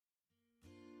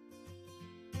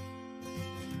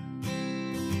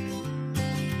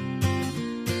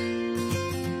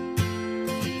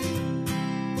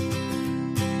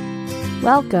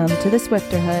Welcome to The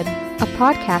Swifterhood, a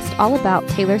podcast all about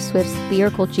Taylor Swift's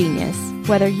lyrical genius.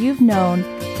 Whether you've known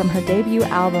from her debut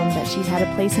album that she's had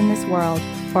a place in this world,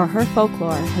 or her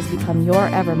folklore has become your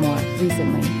evermore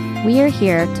recently, we are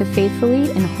here to faithfully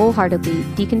and wholeheartedly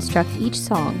deconstruct each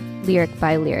song, lyric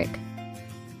by lyric.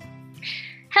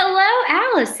 Hello,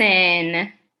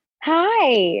 Allison.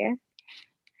 Hi.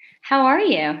 How are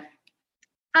you?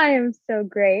 I am so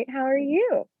great. How are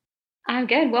you? I'm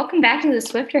good. Welcome back to the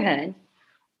Swifterhood.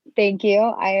 Thank you.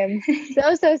 I am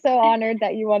so honored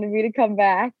that you wanted me to come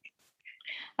back.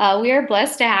 We are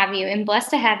blessed to have you and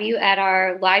blessed to have you at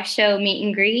our live show meet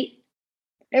and greet.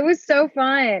 It was so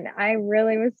fun. I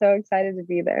really was so excited to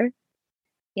be there.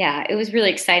 Yeah, it was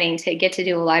really exciting to get to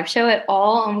do a live show at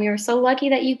all. And we were so lucky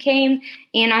that you came.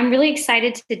 And I'm really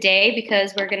excited today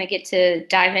because we're going to get to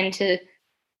dive into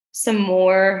some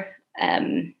more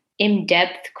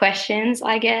in-depth questions,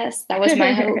 I guess. That was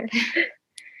my hope.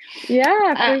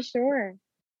 Yeah, for sure.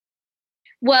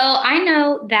 Well, I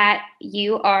know that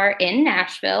you are in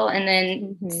Nashville, and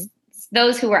then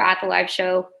those who were at the live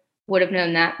show would have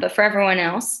known that. But for everyone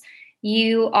else,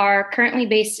 you are currently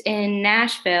based in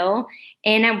Nashville.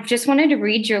 And I just wanted to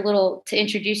read to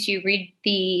introduce you, read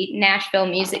the Nashville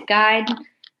Music Guide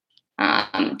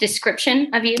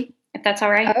description of you, if that's all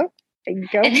right. Oh,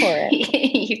 go for it.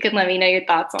 You can let me know your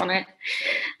thoughts on it.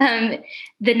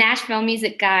 The Nashville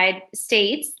Music Guide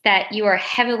states that you are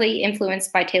heavily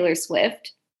influenced by Taylor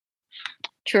Swift.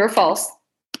 True or false?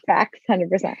 Facts,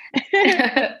 100%.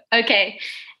 Okay.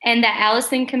 And that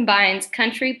Allison combines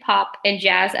country, pop, and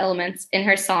jazz elements in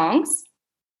her songs.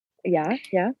 Yeah.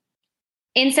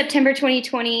 In September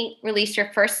 2020, released her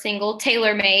first single,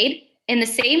 Taylor Made. In the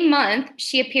same month,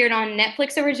 she appeared on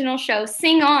Netflix original show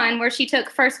Sing On, where she took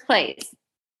first place.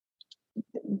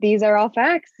 These are all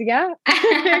facts, yeah.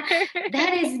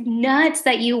 That is nuts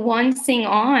that you won Sing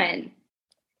On.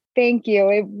 Thank you.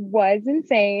 It was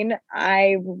insane.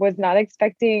 I was not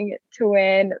expecting to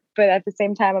win, but at the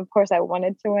same time, of course, I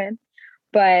wanted to win.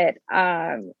 But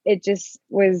it just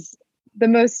was the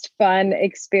most fun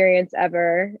experience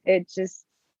ever. It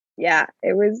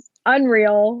was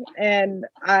unreal. And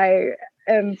I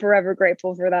am forever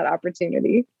grateful for that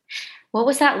opportunity. What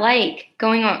was that like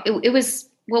going on?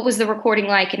 What was the recording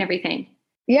like and everything?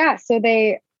 Yeah. So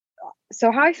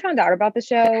how I found out about the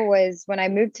show was when I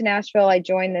moved to Nashville, I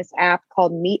joined this app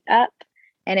called Meetup.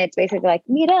 And it's basically like,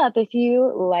 meet up if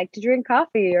you like to drink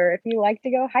coffee or if you like to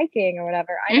go hiking or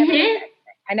whatever.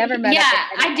 I never met. Yeah,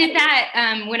 I did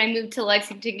that when I moved to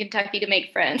Lexington, Kentucky to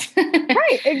make friends.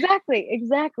 Right, exactly.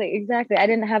 I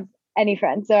didn't have any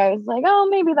friends. So I was like, oh,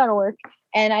 maybe that'll work.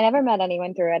 And I never met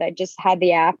anyone through it. I just had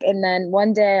the app. And then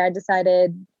one day I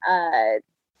decided,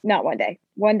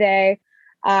 one day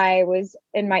I was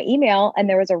in my email and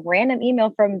there was a random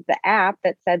email from the app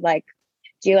that said like,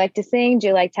 do you like to sing? Do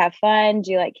you like to have fun?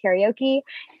 Do you like karaoke?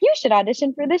 You should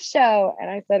audition for this show. And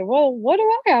I said, well, what do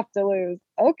I have to lose?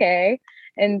 Okay.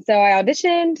 And so I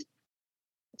auditioned,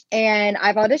 and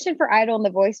I've auditioned for Idol and The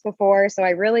Voice before. So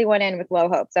I really went in with low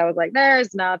hopes. I was like,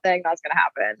 there's nothing that's going to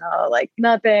happen. Oh, like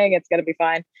nothing. It's going to be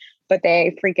fine. But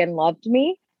they freaking loved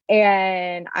me.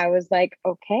 And I was like,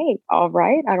 okay, all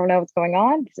right. I don't know what's going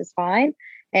on. This is fine.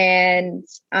 And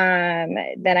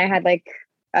then I had like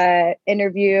an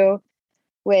interview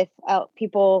with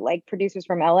people like producers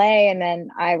from LA. And then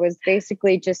I was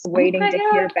basically just waiting to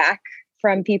hear back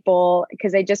from people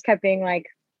because they just kept being like,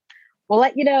 we'll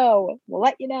let you know.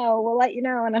 And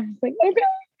I was like, okay.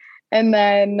 And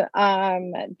then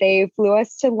they flew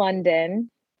us to London.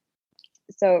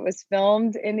 So it was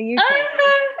filmed in the UK.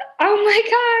 Oh my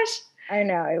gosh. I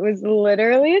know. It was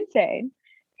literally insane.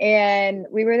 And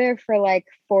we were there for like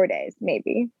 4 days,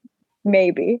 maybe.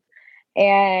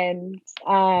 And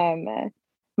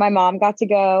my mom got to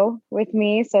go with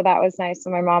me. So that was nice.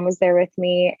 So my mom was there with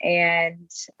me. And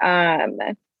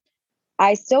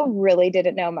I still really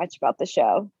didn't know much about the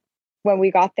show. When we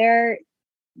got there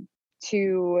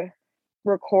to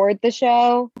record the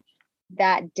show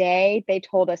that day, they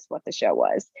told us what the show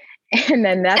was. And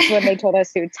then that's when they told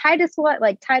us who Titus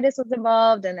was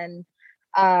involved. And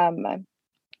then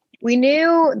we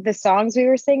knew the songs we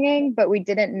were singing, but we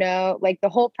didn't know, like the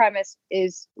whole premise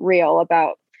is real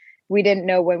about, we didn't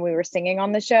know when we were singing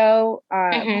on the show.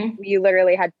 You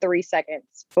literally had 3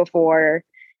 seconds before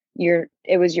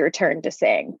it was your turn to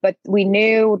sing, but we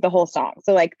knew the whole song.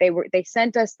 So like they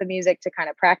sent us the music to kind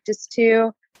of practice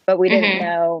to, but we didn't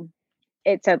know.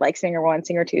 It said like singer 1,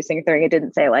 singer 2, singer 3. It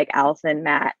didn't say like Allison,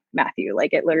 Matt, Matthew.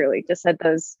 Like it literally just said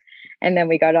those. And then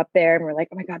we got up there and we're like,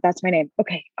 oh my God, that's my name.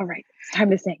 Okay. All right. It's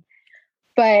time to sing.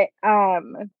 But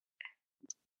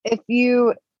if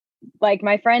you like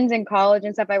my friends in college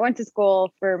and stuff, I went to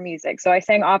school for music. So I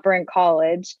sang opera in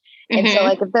college. And so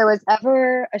like if there was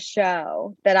ever a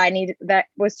show that I needed that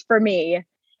was for me,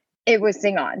 it was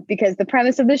Sing On, because the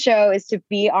premise of the show is to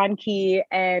be on key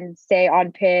and stay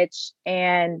on pitch.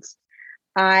 And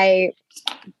I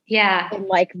am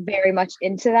like very much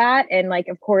into that. And like,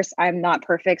 of course, I'm not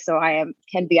perfect, so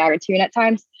can be out of tune at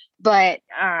times. But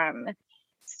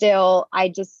still,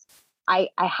 I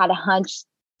had a hunch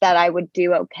that I would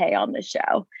do okay on the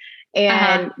show.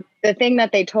 And the thing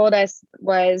that they told us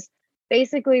was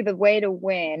basically the way to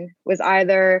win was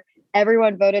either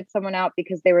everyone voted someone out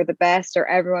because they were the best, or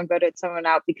everyone voted someone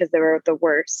out because they were the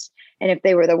worst. And if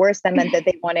they were the worst, that meant that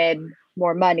they wanted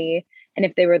more money. And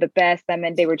if they were the best, that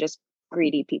meant they were just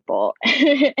greedy people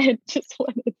and just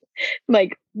wanted,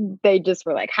 like, they just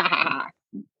were like, ha ha ha,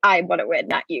 I want to win,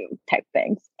 not you, type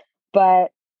things.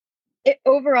 But it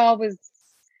overall was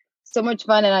so much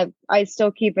fun. And I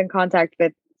still keep in contact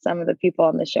with some of the people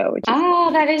on the show. Which is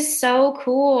that is so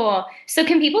cool. So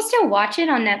can people still watch it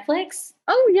on Netflix?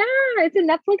 Oh yeah, it's a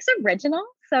Netflix original.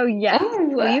 So yes,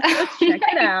 please go check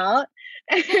it out.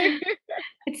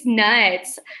 It's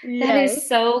nuts. Yes. That is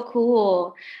so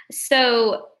cool.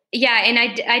 So yeah, and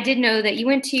I did know that you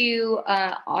went to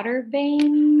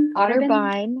Otterbein.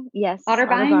 Yes.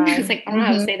 Otterbein. It's like, I don't know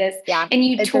how to say this. Yeah. And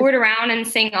you toured around and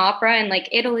sang opera in like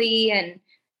Italy and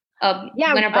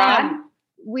went abroad.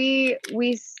 We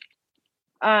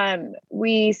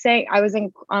sang. I was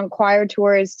on choir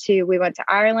tours too. We went to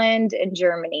Ireland and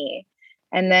Germany,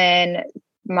 and then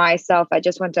myself, I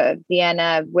just went to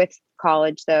Vienna with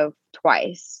college though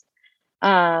twice.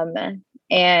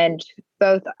 And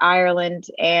both Ireland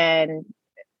and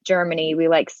Germany, we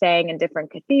like sang in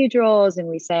different cathedrals, and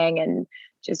we sang in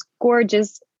just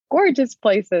gorgeous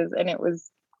places, and it was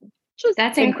just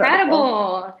that's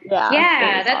incredible.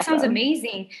 Yeah, that sounds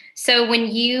amazing. So when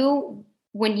you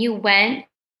went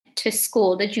to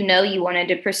school, did you know you wanted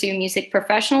to pursue music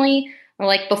professionally? Or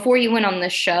like before you went on the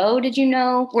show, did you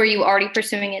know? Were you already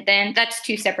pursuing it then? That's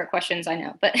two separate questions, I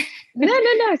know, but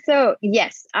no. So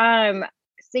yes,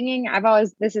 singing,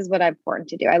 this is what I've wanted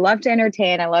to do. I love to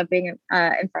entertain. I love being in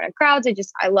front of crowds.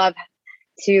 I love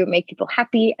to make people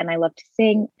happy, and I love to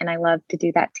sing, and I love to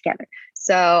do that together.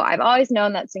 So I've always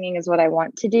known that singing is what I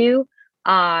want to do.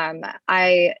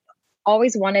 I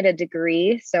always wanted a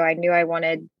degree, so I knew I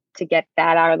wanted to get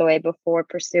that out of the way before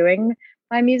pursuing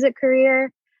my music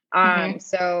career.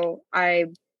 So I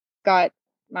got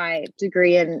my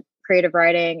degree in creative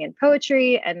writing and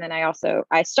poetry. And then I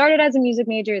started as a music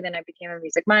major, then I became a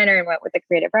music minor and went with a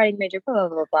creative writing major, blah, blah,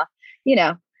 blah, blah. You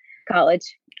know,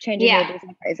 college, changing majors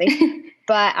like crazy.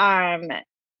 But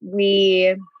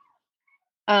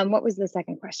what was the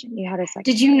second question? You had a second.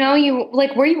 Did you know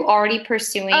were you already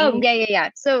pursuing? Oh, yeah.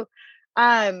 So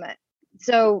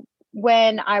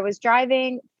when I was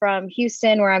driving from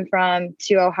Houston, where I'm from,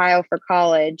 to Ohio for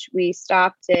college, we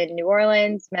stopped in New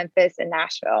Orleans, Memphis, and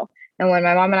Nashville. And when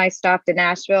my mom and I stopped in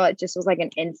Nashville, it just was like an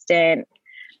instant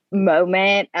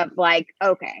moment of like,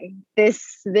 okay,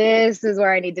 this is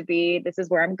where I need to be. This is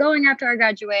where I'm going after I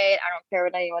graduate. I don't care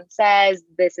what anyone says.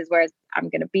 This is where I'm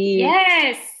going to be.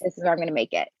 Yes. This is where I'm going to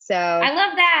make it. So I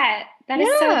love that. That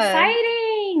is so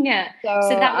exciting. So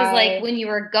that was like when you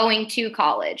were going to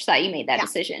college that you made that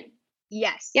decision.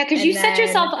 Yes. Yeah, because you set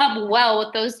yourself up well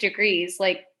with those degrees,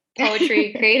 like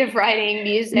poetry, creative writing,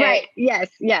 music. Right. Yes,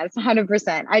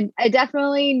 100%. I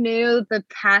definitely knew the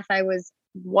path I was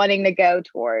wanting to go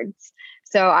towards.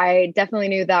 So I definitely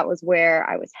knew that was where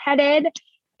I was headed.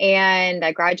 And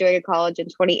I graduated college in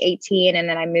 2018, and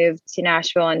then I moved to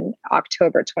Nashville in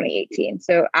October 2018.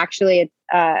 So actually, it's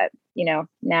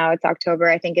now it's October.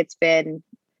 I think it's been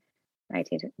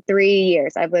 3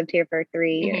 years. I've lived here for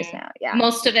 3 years now. Yeah.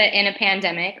 Most of it in a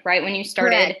pandemic, right? When you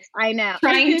started Correct. I know.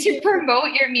 trying to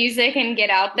promote your music and get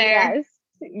out there.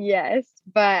 Yes.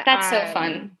 But that's so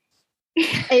fun.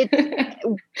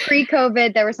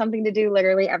 Pre-COVID, there was something to do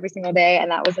literally every single day. And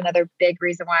that was another big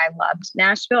reason why I loved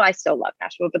Nashville. I still love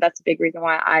Nashville, but that's a big reason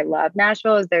why I love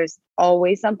Nashville is there's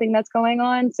always something that's going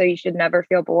on. So you should never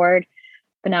feel bored.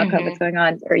 But now COVID's going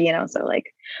on, so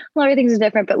like, well, everything's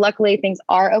different, but luckily things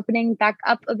are opening back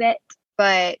up a bit.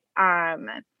 But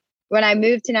when I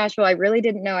moved to Nashville, I really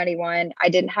didn't know anyone. I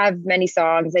didn't have many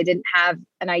songs. I didn't have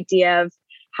an idea of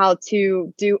how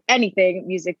to do anything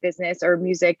music business or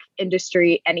music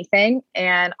industry, anything.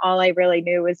 And all I really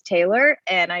knew was Taylor.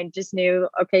 And I just knew,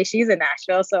 okay, she's in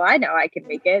Nashville, so I know I can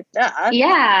make it. Duh.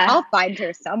 Yeah. I'll find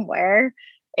her somewhere.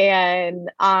 And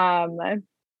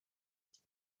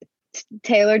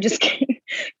Taylor just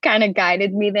kind of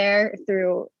guided me there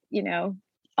through,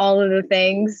 all of the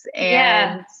things.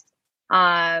 And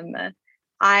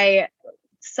I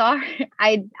saw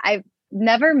I've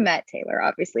never met Taylor,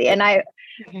 obviously, and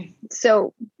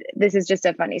so this is just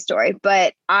a funny story,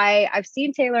 but I've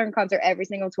seen Taylor in concert every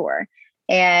single tour,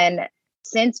 and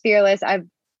since Fearless, I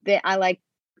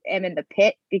am in the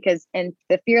pit because in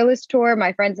the Fearless tour,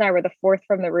 my friends and I were the fourth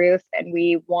from the roof, and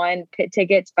we won pit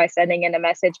tickets by sending in a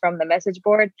message from the message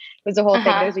board. It was a whole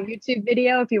thing. There's a YouTube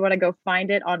video if you want to go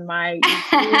find it on my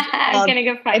YouTube. I'm gonna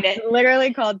go find it. It's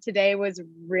literally called "Today Was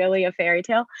Really a Fairy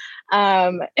Tale,"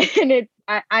 and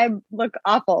I look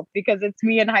awful because it's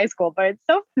me in high school, but it's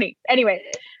so funny. Anyway,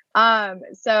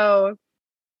 so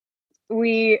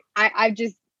I've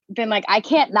just been like, I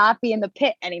can't not be in the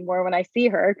pit anymore when I see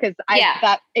her, because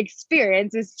that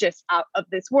experience is just out of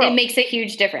this world. It makes a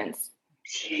huge difference.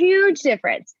 Huge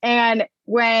difference. And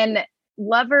when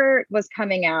Lover was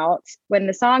coming out, when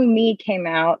the song Me came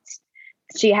out,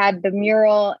 she had the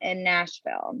mural in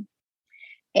Nashville.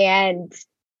 And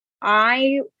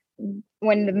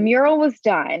when the mural was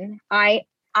done, I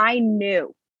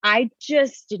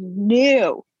just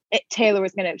knew Taylor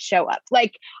was going to show up.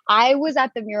 Like, I was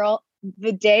at the mural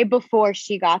the day before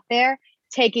she got there,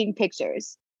 taking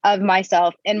pictures of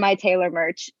myself in my Taylor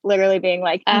merch, literally being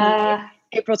like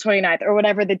April 29th or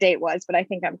whatever the date was, but I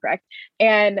think I'm correct.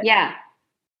 And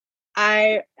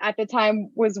I, at the time,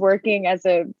 was working as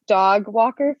a dog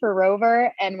walker for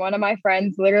Rover, and one of my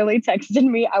friends literally texted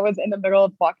me. I was in the middle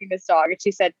of walking this dog, and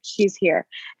she said, "She's here."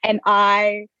 And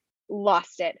I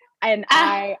lost it. And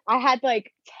I had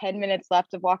like 10 minutes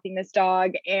left of walking this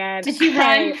dog. And did you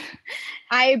run?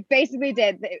 I basically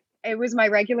did. It was my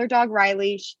regular dog,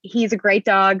 Riley. He's a great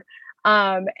dog.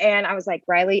 And I was like,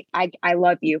 "Riley, I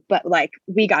love you, but like,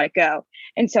 we gotta go."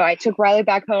 And so I took Riley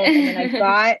back home, and then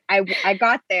I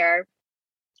got there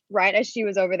right as she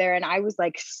was over there, and I was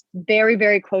like very,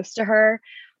 very close to her,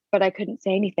 but I couldn't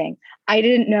say anything. I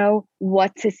didn't know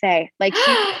what to say. Like,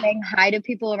 she was saying hi to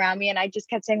people around me, and I just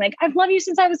kept saying like, "I've loved you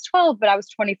since I was 12, but I was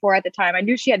 24 at the time. I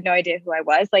knew she had no idea who I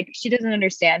was. Like, she doesn't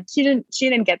understand. She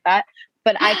didn't get that.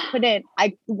 But I couldn't,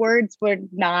 words would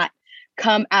not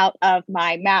come out of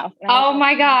my mouth. Oh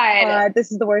my God.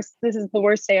 This is the worst. This is the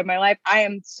worst day of my life. I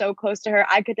am so close to her.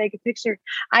 I could take a picture.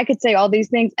 I could say all these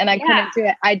things, and I couldn't do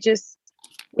it. I just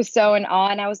was so in awe.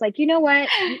 And I was like, you know what?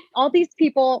 All these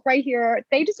people right here,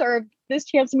 they deserve this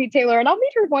chance to meet Taylor, and I'll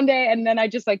meet her one day. And then I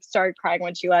just like started crying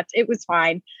when she left. It was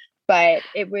fine, but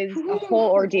it was a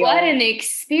whole ordeal. What an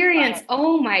experience.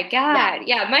 Oh my God.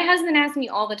 Yeah. My husband asks me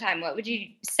all the time, what would you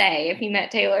say if you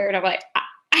met Taylor? And I'm like,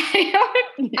 I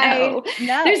don't know.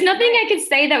 There's nothing I could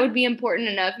say that would be important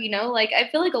enough, you know? Like, I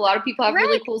feel like a lot of people have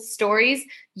really cool stories.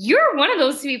 You're one of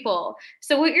those people.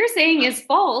 So what you're saying is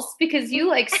false, because you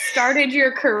like started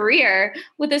your career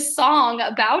with a song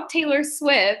about Taylor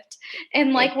Swift,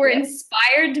 and like were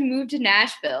inspired to move to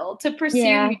Nashville to pursue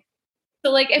music.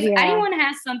 So like, if anyone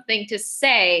has something to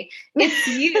say, it's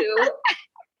you.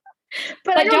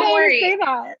 but don't worry. Say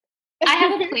that. I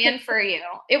have a plan for you.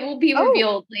 It will be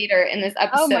revealed later in this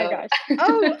episode. Oh my gosh.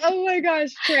 Oh my gosh.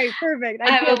 Great. Perfect.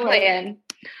 I have a plan.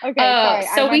 Okay. Sorry.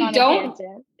 So we don't,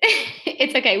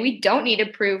 it's okay. We don't need to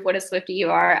prove what a Swiftie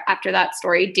you are after that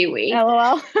story, do we?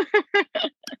 LOL.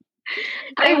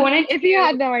 If you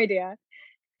had no idea.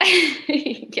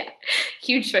 Yeah.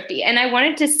 Huge Swiftie. And I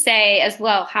wanted to say as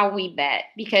well how we met,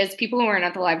 because people who weren't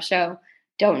at the live show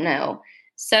don't know.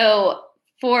 So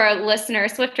for listener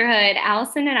Swifterhood,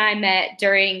 Allison and I met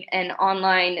during an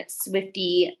online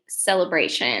Swiftie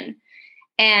celebration.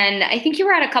 And I think you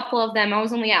were at a couple of them. I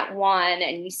was only at one,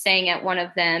 and you sang at one of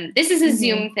them. This is a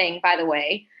Zoom thing, by the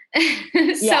way.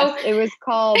 Yes, it was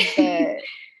called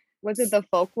was it the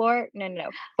Folklore?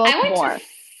 No. Folkmore.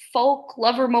 Folk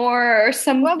Lovermore or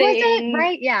something. What was it?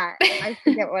 Right? Yeah. I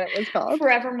forget what it was called.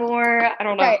 Forevermore. I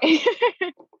don't know. Right.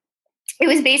 It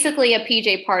was basically a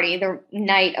PJ party the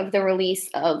night of the release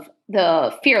of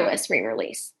the Fearless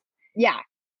re-release. Yeah.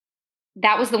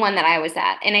 That was the one that I was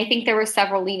at. And I think there were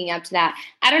several leading up to that.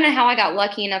 I don't know how I got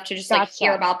lucky enough to just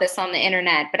hear about this on the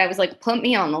internet, but I was like, put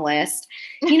me on the list.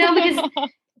 You know, because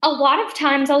a lot of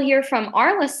times I'll hear from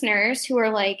our listeners who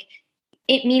are like,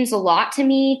 it means a lot to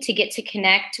me to get to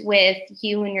connect with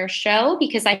you and your show,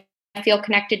 because I feel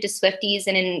connected to Swifties.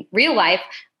 And in real life,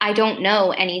 I don't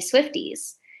know any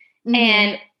Swifties. Mm-hmm.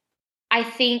 And I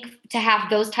think to have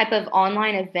those type of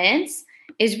online events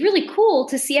is really cool,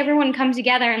 to see everyone come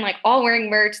together and like all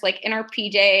wearing merch, like in our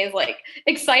PJs, like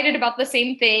excited about the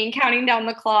same thing, counting down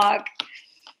the clock.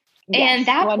 Yes, and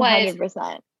that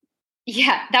 100%.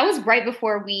 That was right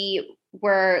before we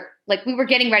were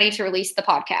getting ready to release the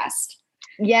podcast.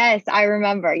 Yes, I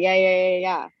remember.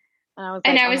 Yeah. And I was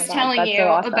And like, I oh was my God, telling that's you so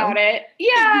awesome. about it.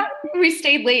 Yeah, we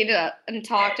stayed late and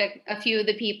talked to a few of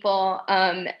the people.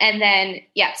 And then,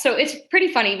 yeah, so it's pretty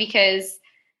funny because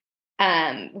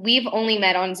we've only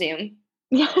met on Zoom.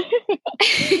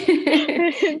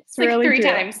 It's like really 3 true.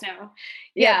 times now.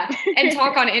 Yep. Yeah, and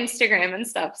talk on Instagram and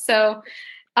stuff. So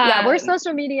yeah, we're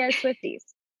social media Swifties.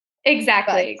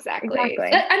 Exactly.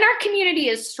 And our community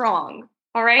is strong.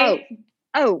 All right.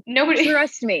 Oh, nobody.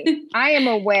 Trust me. I am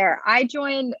aware. I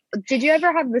joined. Did you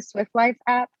ever have the Swift Life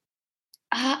app?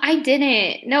 I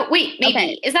didn't. No, wait, maybe.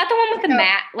 Okay. Is that the one with the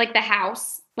mat, like the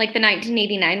house, like the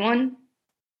 1989 one?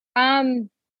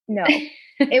 No.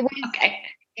 It was okay.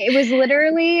 It was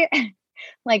literally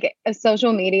like a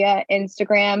social media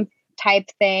Instagram type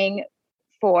thing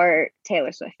for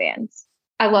Taylor Swift fans.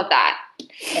 I love that.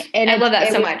 And I love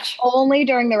that so much. Only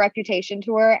during the Reputation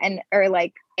tour or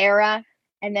like era.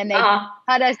 And then they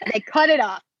cut it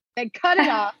off. They cut it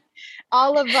off.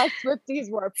 All of us Swifties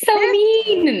were pissed so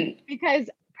mean. Because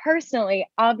personally,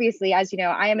 obviously, as you know,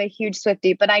 I am a huge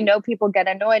Swiftie, but I know people get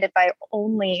annoyed if I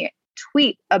only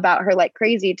tweet about her like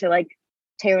crazy to like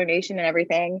Taylor Nation and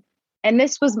everything. And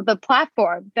this was the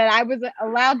platform that I was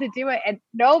allowed to do it, and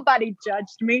nobody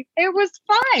judged me. It was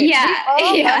fine. Yeah, we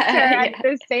all loved her at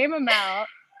the same amount,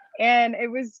 and it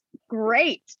was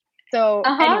great. So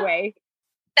anyway,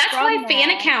 that's why fan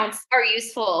accounts are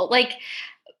useful. Like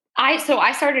I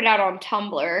started out on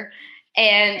Tumblr,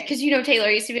 and because Taylor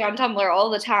used to be on Tumblr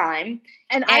all the time,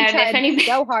 and I tried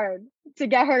so hard to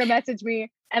get her to message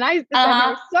me, and I sent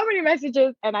her so many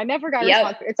messages, and I never got a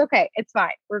response. It's okay. It's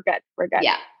fine. We're good.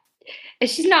 Yeah.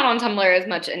 She's not on Tumblr as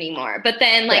much anymore. But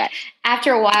then like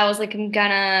after a while, I was like, I'm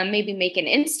gonna maybe make an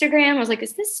Instagram. I was like,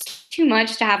 is this too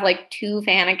much to have like 2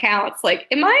 fan accounts? Like,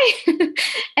 am I?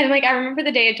 And like, I remember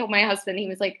the day I told my husband, he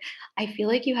was like, I feel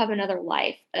like you have another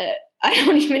life that I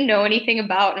don't even know anything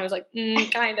about. And I was like,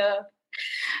 kind of.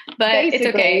 But basically,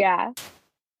 it's okay. Yeah.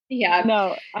 Yeah.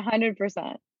 No,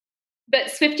 100%. But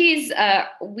Swifties,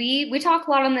 we talk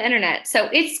a lot on the internet, so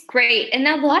it's great. And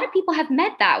a lot of people have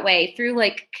met that way through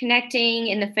like connecting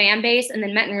in the fan base and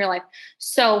then met in real life.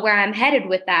 So where I'm headed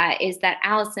with that is that,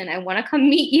 Allison, I want to come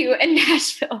meet you in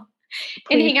Nashville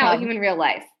and hang out with you in real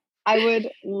life. I would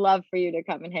love for you to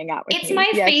come and hang out with me. It's my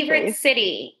favorite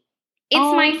city. It's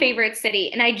my favorite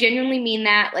city. And I genuinely mean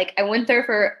that. Like I went there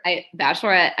for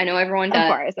Bachelorette. I know everyone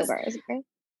does. Of course.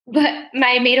 But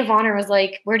my maid of honor was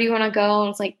like, where do you want to go?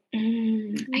 And it's like,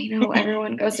 I know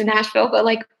everyone goes to Nashville, but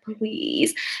like,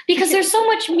 please. Because there's so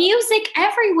much music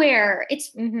everywhere. It's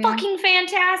fucking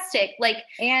fantastic. Like,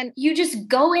 and you just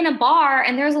go in a bar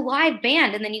and there's a live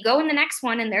band. And then you go in the next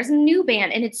one and there's a new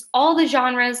band. And it's all the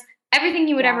genres, everything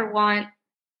you would ever want.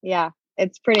 Yeah,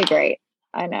 it's pretty great.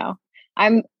 I know.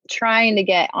 I'm trying to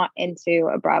get into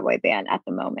a Broadway band at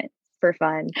the moment for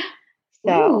fun.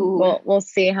 So we'll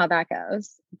see how that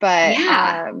goes. But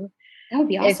that would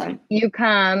be awesome. If you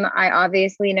come, I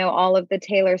obviously know all of the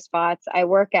Taylor spots. I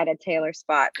work at a Taylor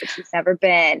spot, but she's never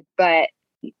been. But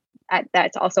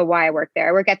that's also why I work there.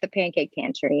 I work at the Pancake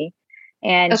Pantry,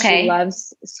 and she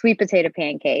loves sweet potato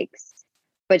pancakes.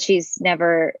 But she's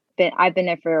never been. I've been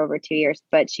there for over 2 years,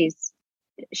 but she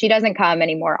doesn't come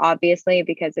anymore, obviously,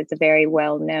 because it's a very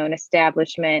well-known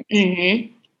establishment.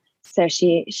 So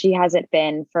she hasn't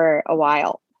been for a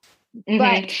while.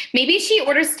 But maybe she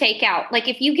orders takeout. Like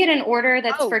if you get an order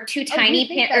that's for 2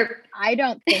 tiny I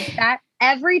don't think that.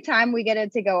 Every time we get a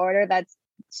to-go order that's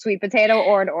sweet potato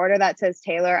or an order that says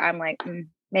Taylor, I'm like,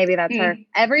 maybe that's her.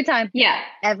 Every time. Yeah.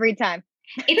 Every time.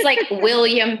 It's like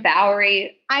William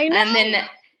Bowery. I know. And then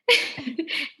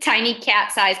tiny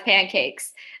cat-sized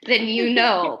pancakes. Then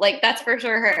like that's for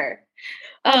sure her.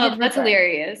 Oh, 100%. That's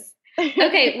hilarious.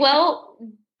 Okay, well,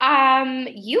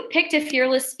 you picked a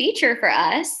fearless feature for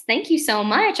us. Thank you so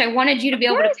much. I wanted you to be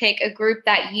able to pick a group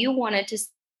that you wanted to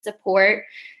support.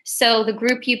 So the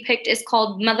group you picked is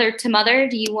called Mother to Mother.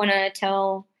 Do you want to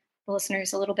tell the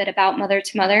listeners a little bit about Mother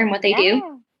to Mother and what they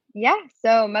do? Yeah.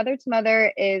 So Mother to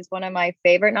Mother is one of my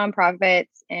favorite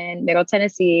nonprofits in Middle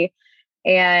Tennessee.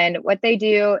 And what they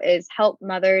do is help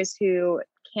mothers who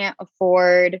can't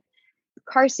afford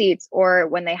car seats, or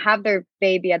when they have their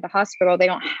baby at the hospital, they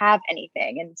don't have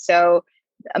anything. And so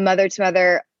a Mother to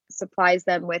Mother supplies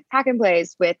them with pack and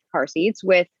plays, with car seats,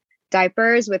 with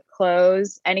diapers, with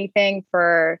clothes, anything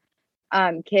for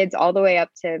kids all the way up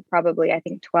to probably, I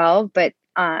think, 12. But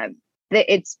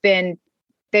they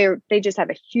just have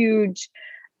a huge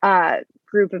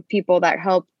group of people that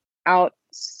help out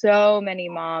so many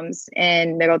moms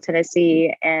in Middle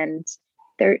Tennessee, and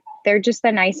they're just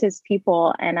the nicest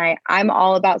people. And I'm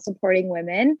all about supporting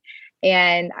women,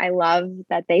 and I love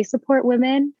that they support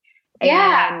women.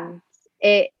 Yeah.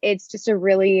 it's just a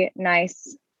really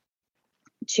nice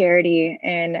charity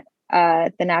in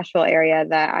the Nashville area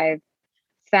that I've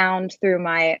found through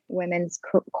my women's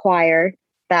choir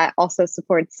that also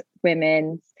supports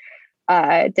women's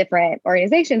different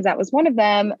organizations. That was one of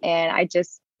them. And I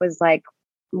just was like,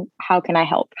 how can I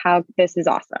help? This is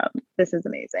awesome. This is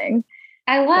amazing.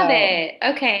 I love it.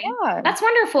 Okay. Yeah. That's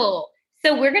wonderful.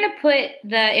 So we're going to put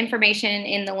the information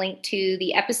in the link to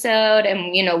the episode,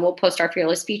 and, we'll post our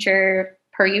Fearless feature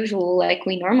per usual, like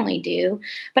we normally do.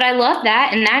 But I love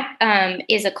that. And that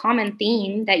is a common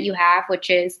theme that you have, which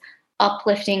is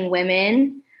uplifting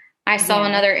women. I saw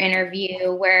another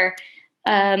interview where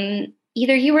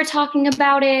either you were talking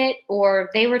about it or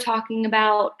they were talking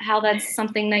about how that's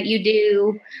something that you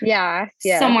do.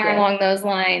 Somewhere along those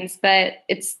lines. But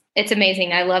it's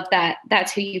amazing. I love that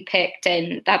that's who you picked,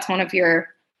 and that's one of your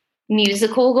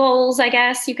musical goals, I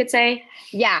guess you could say.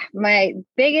 Yeah, my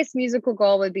biggest musical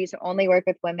goal would be to only work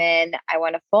with women. I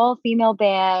want a full female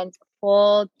band,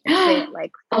 full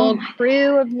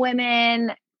crew of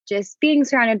women. Just being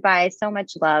surrounded by so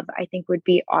much love, I think would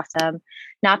be awesome.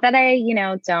 Not that I,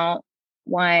 don't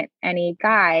want any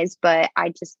guys, but I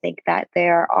just think that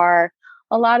there are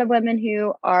a lot of women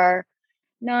who are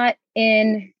not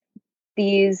in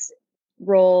these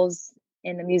roles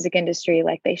in the music industry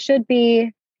like they should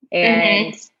be.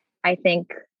 And I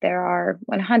think there are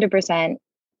 100%,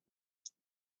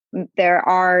 there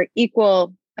are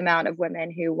equal amount of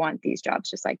women who want these jobs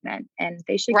just like men, and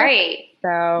they should. Right.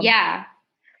 So yeah.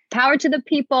 Power to the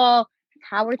people,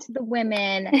 power to the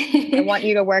women. I want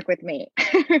you to work with me.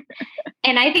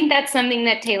 And I think that's something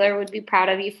that Taylor would be proud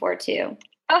of you for too.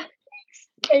 Oh,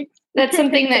 thanks. That's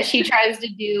something that she tries to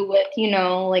do with,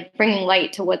 like bringing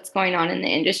light to what's going on in the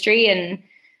industry and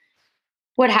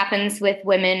what happens with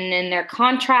women and their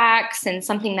contracts, and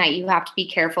something that you have to be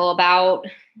careful about.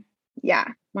 Yeah,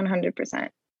 100%.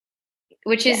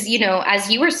 Which is,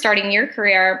 as you were starting your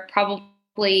career,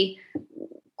 probably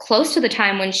close to the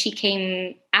time when she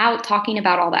came out talking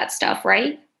about all that stuff,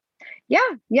 right?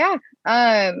 Yeah.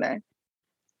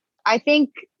 I think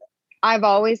I've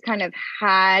always kind of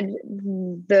had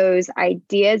those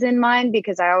ideas in mind,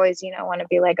 because I always, want to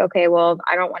be like, okay, well,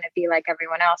 I don't want to be like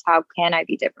everyone else. How can I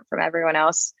be different from everyone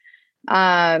else?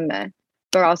 But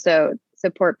also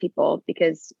support people,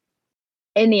 because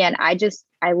in the end,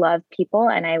 I love people,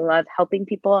 and I love helping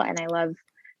people, and I love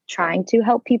trying to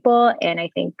help people. And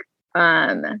I think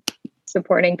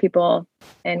supporting people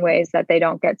in ways that they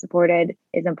don't get supported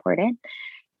is important.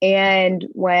 And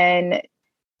when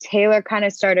Taylor kind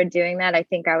of started doing that, I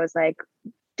think I was like,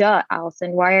 duh,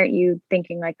 Allison, why aren't you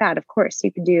thinking like that? Of course,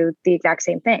 you can do the exact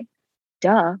same thing.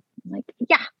 Duh. I'm like,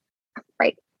 yeah,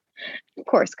 right. Of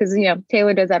course, because,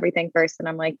 Taylor does everything first. And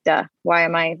I'm like, duh, why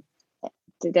did I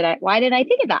think of that? Why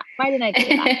didn't I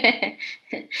think of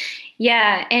that?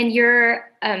 Yeah. And your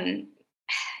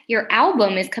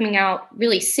album is coming out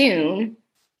really soon,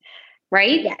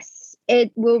 right? Yes,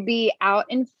 it will be out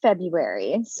in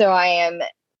February. So I am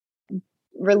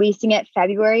releasing it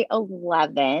February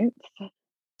 11th.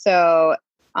 So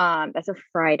that's a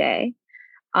Friday.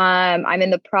 I'm in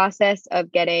the process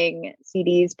of getting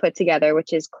CDs put together,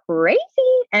 which is crazy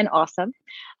and awesome.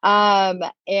 And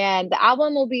the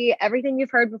album will be everything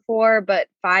you've heard before, but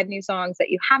 5 new songs that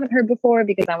you haven't heard before,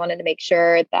 because I wanted to make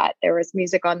sure that there was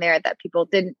music on there that people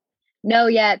didn't know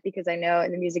yet, because I know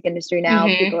in the music industry now,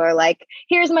 people are like,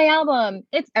 here's my album.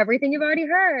 It's everything you've already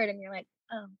heard. And you're like,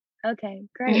 oh, okay,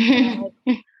 great.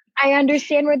 I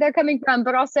understand where they're coming from,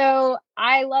 but also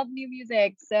I love new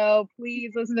music. So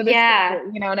please listen to this. Yeah.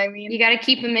 You know what I mean? You got to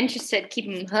keep them interested, keep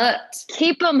them hooked.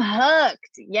 Keep them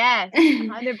hooked. Yes,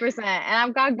 100%. And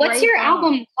I've got What's your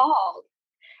album called?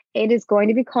 It is going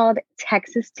to be called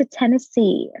Texas to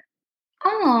Tennessee.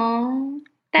 Oh,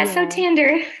 that's so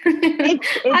tender.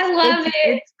 I love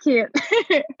it. It's cute.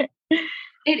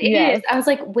 It is. I was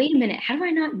like, wait a minute. How do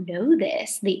I not know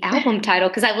this? The album title.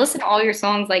 Because I've listened to all your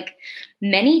songs like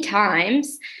many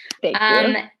times. Thank you.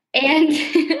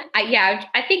 And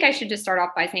I think I should just start off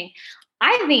by saying,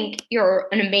 I think you're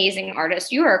an amazing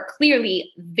artist. You are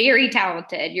clearly very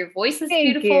talented. Your voice is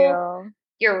beautiful.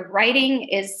 Your writing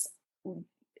is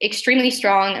extremely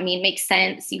strong. I mean, makes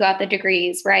sense. You got the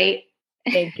degrees, right?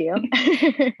 Thank you.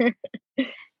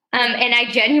 And I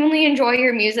genuinely enjoy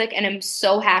your music, and I'm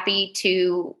so happy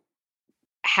to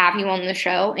have you on the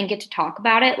show and get to talk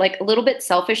about it, like a little bit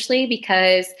selfishly,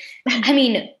 because I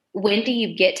mean, when do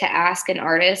you get to ask an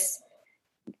artist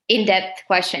in-depth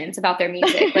questions about their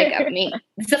music? Like, I mean,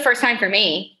 it's the first time for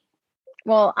me.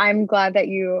 Well, I'm glad that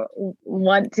you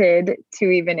wanted to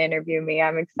even interview me.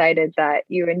 I'm excited that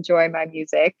you enjoy my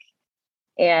music.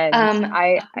 And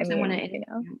I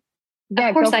mean, Yeah,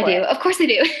 of course go I for do. it. Of course I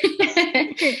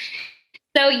do.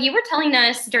 So you were telling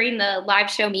us during the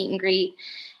live show meet and greet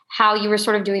how you were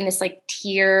sort of doing this like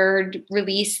tiered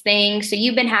release thing. So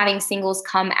you've been having singles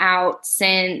come out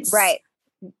since Right.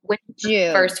 with the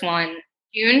June. first one,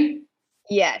 June?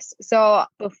 Yes. So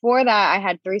before that, I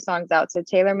had 3 songs out. So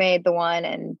Taylor Made, The One,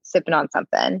 and Sipping on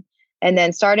Something. And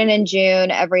then starting in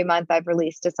June, every month I've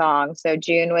released a song. So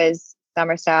June was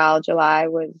Summer Style. July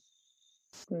was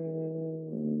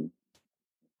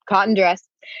Cotton Dress.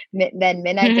 Then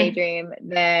Midnight Daydream.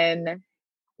 Then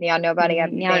Neon Nobody.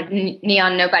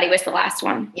 Neon Nobody was the last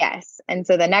one. Yes. And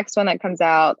so the next one that comes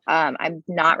out, I'm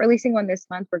not releasing one this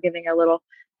month. We're giving a little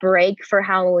break for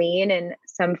Halloween and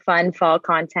some fun fall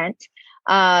content.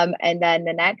 And then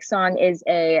the next song is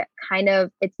a kind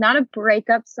of, it's not a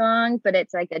breakup song, but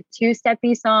it's like a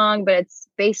 2-steppy song, but it's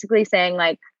basically saying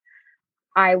like,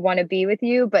 I want to be with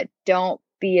you, but don't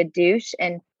be a douche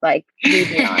and like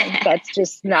leave me on. That's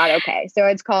just not okay. So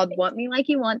it's called Want Me Like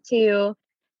You Want To.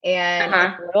 And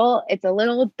it's a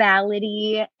little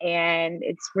ballady, and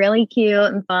it's really cute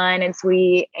and fun and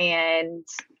sweet, and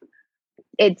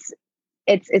it's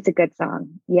a good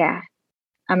song. Yeah.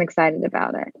 I'm excited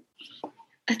about it.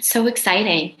 That's so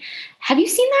exciting. Have you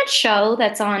seen that show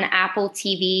that's on Apple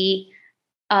TV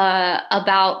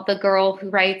about the girl who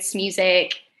writes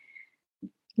music?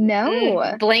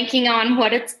 No. Blanking on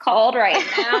what it's called right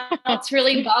now. It's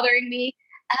really bothering me.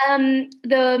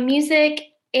 The music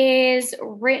is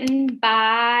written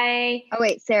by... Oh,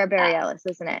 wait, Sarah Bareilles,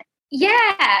 isn't it?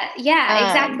 Yeah,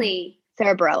 exactly.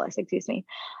 Sarah Bareilles, excuse me.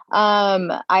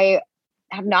 I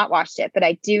have not watched it, but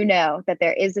I do know that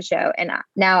there is a show, and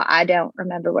now I don't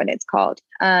remember what it's called.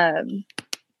 We can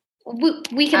look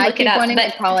it up. I keep wanting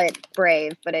to call it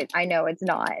Brave, but I know it's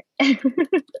not.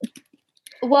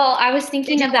 Well, I was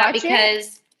thinking of that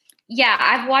because, it?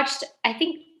 I've watched, I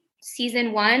think,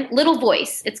 season 1, Little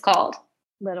Voice, it's called.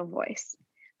 Little Voice.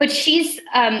 But she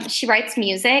writes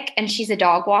music, and she's a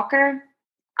dog walker.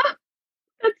 Oh,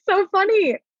 that's so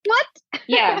funny. What?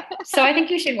 Yeah. So I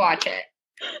think you should watch it.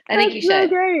 I think you should. So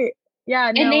great.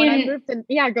 Yeah. No, when I moved in,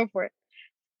 go for it.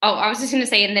 Oh, I was just going to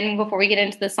say, and then before we get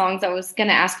into the songs, I was going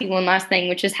to ask you one last thing,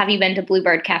 which is, have you been to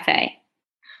Bluebird Cafe?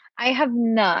 I have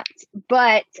not,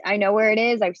 but I know where it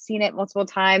is. I've seen it multiple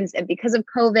times, and because of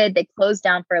COVID, they closed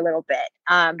down for a little bit.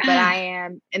 But I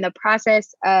am in the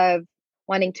process of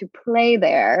wanting to play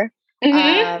there.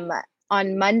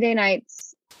 On Monday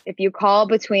nights, if you call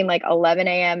between like 11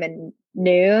 a.m. and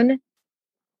noon,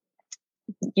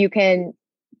 you can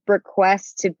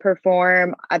request to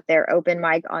perform at their open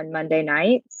mic on Monday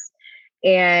nights.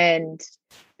 And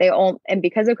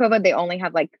because of COVID, they only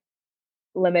have like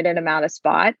limited amount of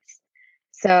spots.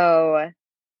 So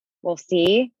we'll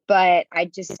see. But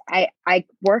I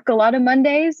work a lot of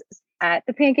Mondays at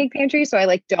the Pancake Pantry, so I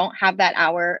like don't have that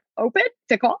hour open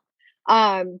to call.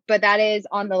 But that is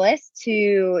on the list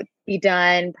to be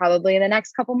done probably in the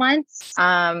next couple months.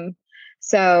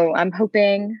 So I'm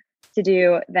hoping to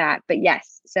do that. But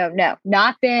yes, so no,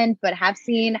 not been, but have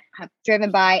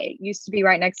driven by. It used to be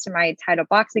right next to my Title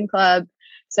Boxing Club.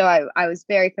 So I was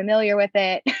very familiar with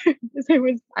it.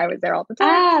 I was there all the time.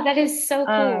 Ah, that is so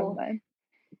cool.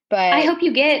 But I hope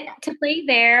you get to play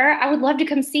there. I would love to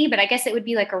come see, but I guess it would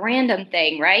be like a random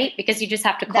thing, right? Because you just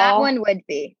have to call. That one would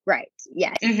be, right.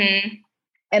 Yes. Mm-hmm.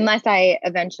 Unless I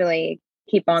eventually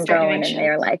keep on going and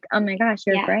they're like, oh my gosh,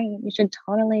 you're great. You should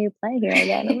totally play here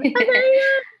again. I'm like,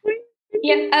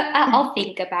 okay, I'll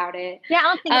think about it. Yeah,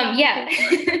 I'll think about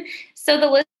it. So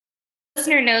the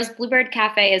listener knows Bluebird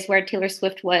Cafe is where Taylor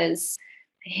Swift was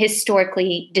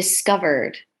historically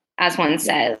discovered, as one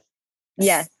says.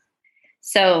 Yes.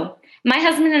 So my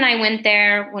husband and I went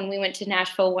there when we went to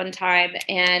Nashville one time,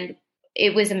 and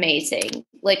it was amazing.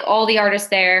 Like all the artists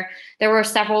there were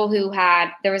several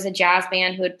there was a jazz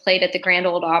band who had played at the Grand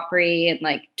Ole Opry and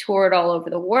like toured all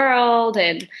over the world.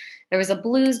 And there was a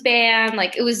blues band.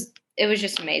 Like it was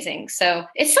just amazing. So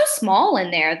it's so small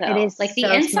in there though. It is like the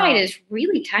so inside small. is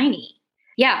really tiny.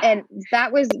 Yeah. And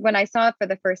that was when I saw it for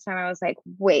the first time, I was like,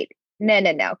 wait, no.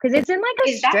 Cause it's in like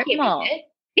a strip mall.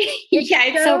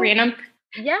 It's so random.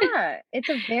 Yeah. It's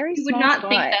a very you small would not spot.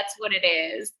 think that's what it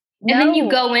is. And then you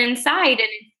go inside and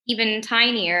it's even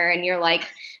tinier, and you're like,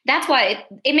 that's why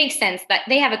it makes sense that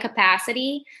they have a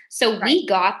capacity. So we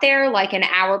got there like an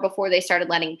hour before they started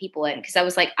letting people in, because I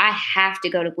was like, I have to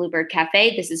go to Bluebird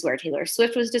Cafe. This is where Taylor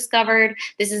Swift was discovered.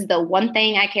 This is the one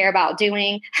thing I care about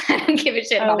doing. I don't give a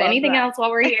shit about anything else while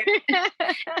we're here.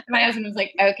 My husband was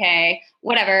like, okay,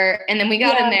 whatever. And then we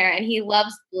got in there, and he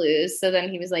loves blues. So then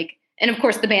he was like, and of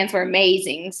course the bands were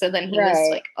amazing. So then he was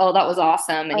like, oh, that was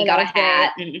awesome. And he got a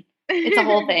hat and it's a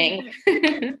whole thing.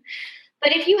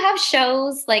 But if you have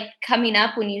shows like coming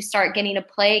up when you start getting to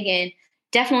play again,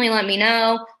 definitely let me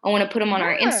know. I want to put them on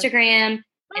our Instagram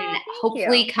and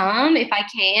hopefully come if I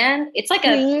can. It's like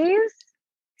a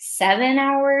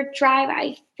 7-hour drive,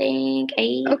 I think,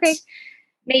 8. Okay.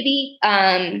 Maybe.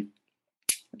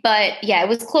 But yeah, it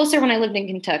was closer when I lived in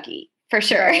Kentucky, for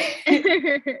sure. Right.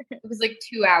 It was like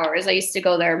 2 hours. I used to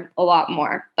go there a lot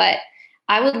more. But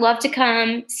I would love to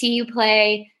come see you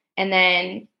play and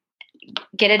then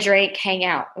get a drink, hang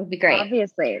out. It would be great.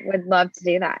 Obviously, would love to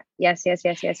do that. Yes.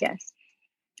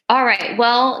 All right.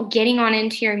 Well, getting on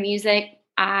into your music,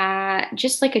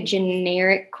 just like a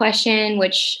generic question,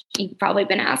 which you've probably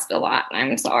been asked a lot.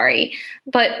 I'm sorry.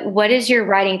 But what is your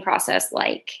writing process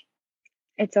like?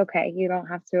 It's okay. You don't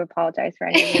have to apologize for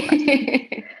any of your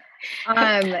questions.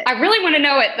 I really want to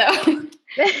know it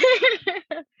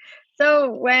though.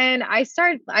 So when I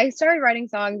started writing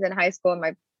songs in high school, and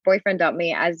my boyfriend dumped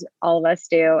me, as all of us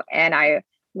do, and I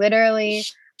literally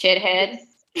shithead.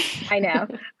 I know.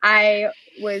 I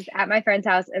was at my friend's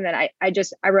house, and then I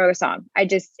wrote a song. It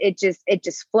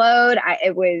just flowed.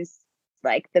 It was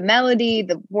like the melody,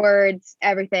 the words,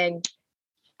 everything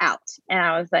out, and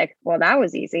I was like, well, that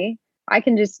was easy. I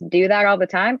can just do that all the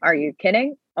time. Are you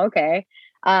kidding? Okay.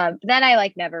 Then I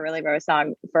like never really wrote a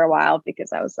song for a while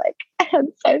because I was like, I'm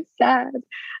so sad.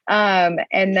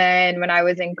 And then when I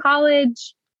was in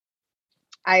college,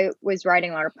 I was writing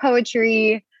a lot of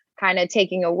poetry, kind of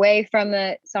taking away from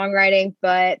the songwriting.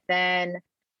 But then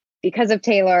because of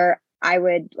Taylor, I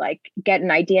would like get an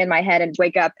idea in my head and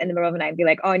wake up in the middle of the night and be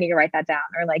like, oh, I need to write that down.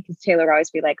 Or like, Taylor would always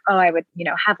be like, oh, I would,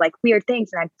 have like weird things,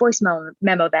 and I'd voice memo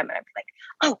them. And I'd be like,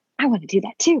 oh, I want to do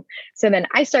that too. So then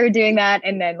I started doing that.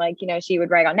 And then like, she would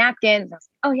write on napkins. I was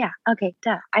like, oh yeah, okay,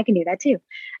 duh, I can do that too.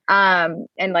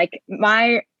 And like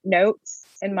my notes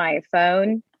in my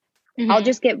phone, I'll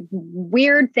just get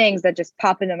weird things that just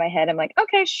pop into my head. I'm like,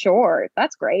 okay, sure.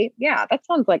 That's great. Yeah, that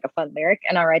sounds like a fun lyric.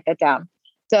 And I'll write that down.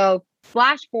 So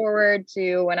flash forward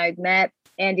to when I met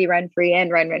Andy Renfree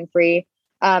and Ren Renfree,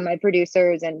 my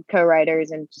producers and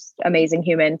co-writers and just amazing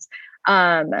humans.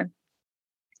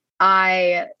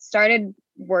 I started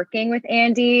working with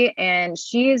Andy, and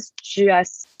she's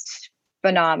just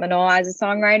phenomenal as a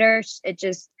songwriter. It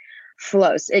just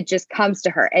flows. It just comes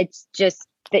to her. It's just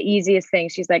the easiest thing.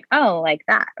 She's like, oh, like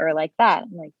that or like that.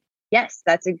 I'm like, yes,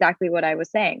 that's exactly what I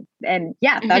was saying. And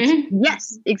yeah, that's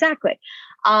yes, exactly.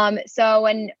 So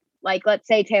when like, let's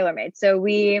say Taylor Made. So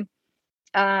we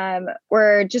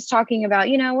we're just talking about,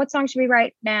 what song should we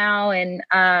write now? And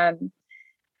I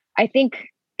think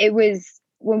we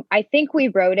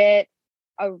wrote it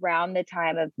around the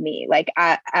time of me, like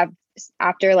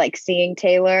after like seeing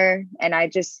Taylor, and I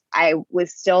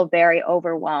was still very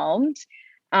overwhelmed.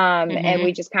 And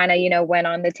we just kind of, went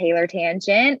on the Taylor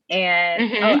tangent,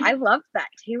 and I loved that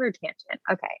Taylor tangent.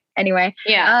 Okay. Anyway.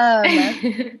 Yeah.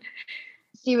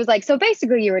 She was like, so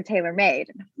basically you were Taylor Made.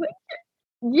 And I was like,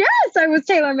 yes, I was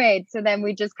Taylor Made. So then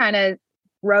we just kind of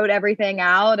wrote everything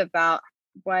out about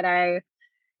what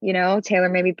Taylor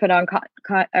made me put on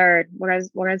or what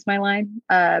was my line?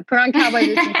 Put on cowboy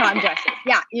boots and cotton dresses.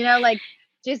 Yeah.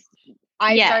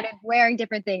 I started wearing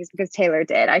different things because Taylor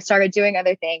did. I started doing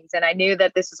other things, and I knew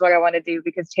that this is what I want to do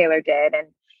because Taylor did. And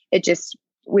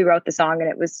we wrote the song, and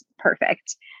it was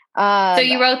perfect. So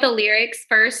you wrote the lyrics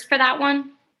first for that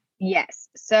one? Yes.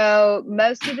 So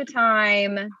most of the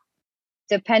time,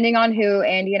 depending on who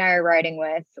Andy and I are writing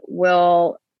with,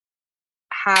 we'll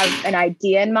have an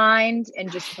idea in mind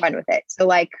and just run with it. So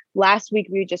like last week,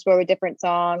 we just wrote a different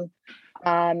song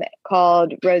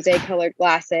called Rose Colored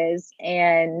Glasses.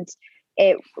 And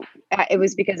it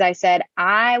was because I said,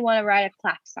 I want to write a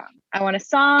clap song. I want a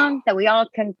song that we all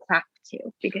can clap to,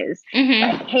 because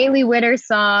like Hailey Whitter's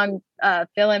song,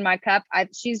 Fill in My Cup,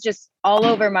 she's just all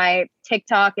over my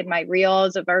TikTok and my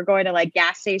reels of her going to like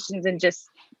gas stations and just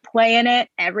playing it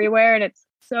everywhere. And it's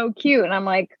so cute. And I'm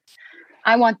like,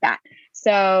 I want that.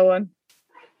 So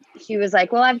she was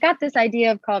like, well, I've got this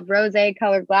idea called Rose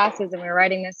Colored Glasses. And we're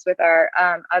writing this with our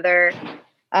other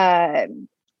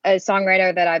a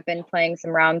songwriter that I've been playing some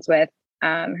rounds with.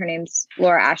 Her name's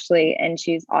Laura Ashley, and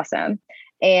she's awesome.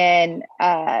 And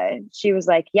she was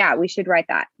like, yeah, we should write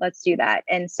that. Let's do that.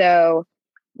 And so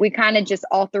we kind of just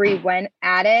all three went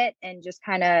at it and just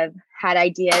kind of had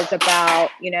ideas about,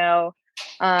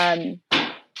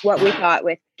 what we thought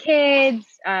with kids,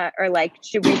 or like,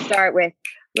 should we start with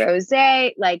Rose?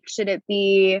 Like, should it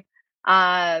be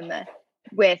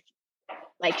with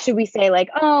like, should we say like,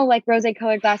 oh, like Rose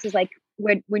Colored Glasses, like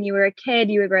when you were a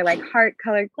kid, you would wear like heart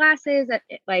colored glasses,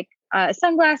 like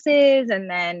sunglasses, and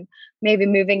then maybe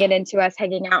moving it into us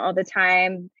hanging out all the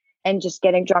time and just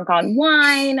getting drunk on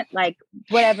wine, like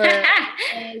whatever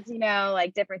is,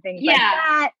 like different things like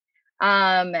that.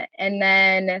 And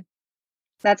then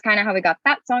that's kind of how we got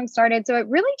that song started. So it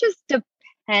really just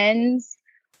depends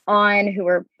on who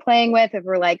we're playing with. If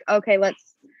we're like, okay,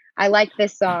 I like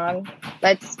this song,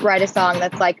 let's write a song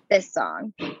that's like this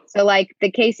song. So like the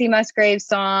Casey Musgraves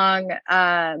song,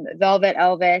 Velvet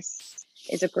Elvis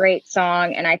is a great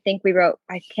song. And I think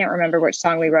I can't remember which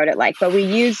song we wrote it like, but we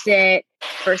used it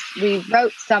first. We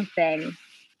wrote something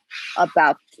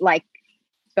about like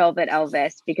Velvet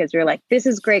Elvis because we were like, this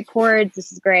is great chords.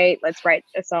 This is great. Let's write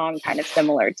a song kind of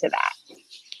similar to that.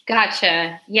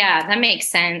 Gotcha. Yeah, that makes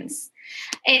sense.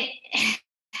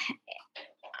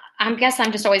 I guess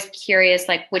I'm just always curious,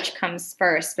 like which comes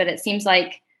first, but it seems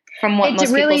like from what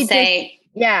most really people say,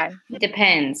 it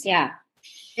depends. Yeah.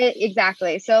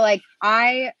 Exactly. So like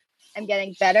I am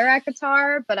getting better at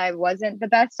guitar, but I wasn't the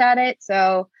best at it.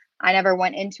 So I never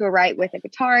went into a write with a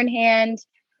guitar in hand.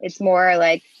 It's more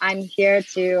like I'm here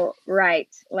to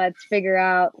write. Let's figure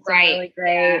out some really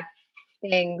great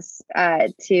things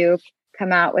to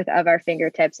come out of our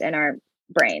fingertips and our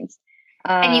brains.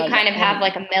 And you kind of have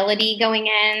like a melody going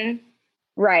in.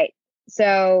 Right.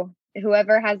 So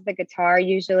whoever has the guitar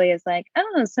usually is like,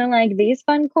 oh, so like these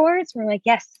fun chords. We're like,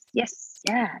 yes,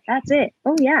 yeah, that's it.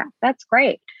 Oh yeah, that's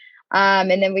great.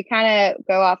 And then we kind of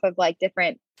go off of like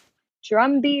different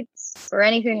drum beats or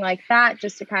anything like that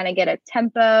just to kind of get a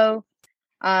tempo.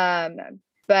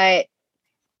 But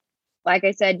like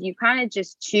I said, you kind of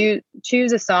just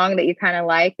choose a song that you kind of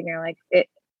like and you're like,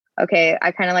 okay,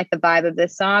 I kind of like the vibe of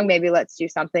this song. Maybe let's do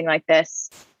something like this,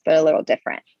 but a little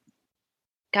different.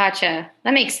 Gotcha.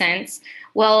 That makes sense.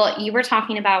 Well, you were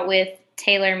talking about with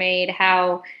TaylorMade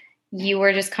how you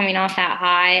were just coming off that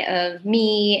high of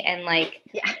me and like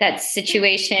that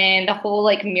situation, the whole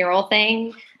like mural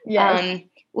thing,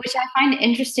 which I find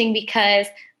interesting because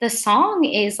the song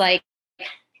is like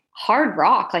hard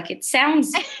rock. Like it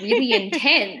sounds really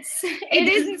intense. It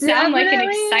doesn't sound like an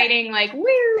exciting, like,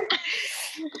 woo.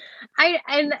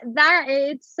 And that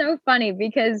it's so funny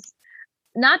because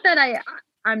not that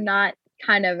I'm not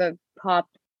kind of a pop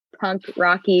punk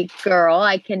rocky girl.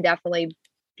 I can definitely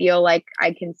feel like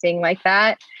I can sing like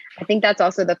that. I think that's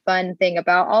also the fun thing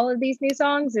about all of these new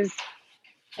songs is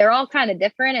they're all kind of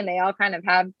different and they all kind of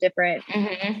have different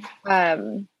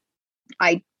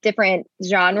different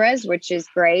genres, which is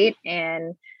great.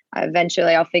 And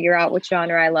eventually I'll figure out which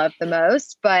genre I love the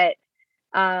most. But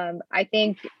I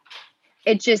think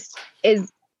it just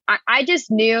is. I just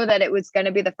knew that it was going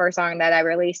to be the first song that I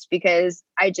released because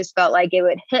I just felt like it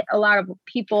would hit a lot of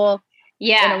people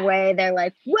in a way. They're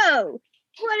like, whoa,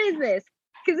 what is this?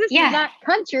 Because this is not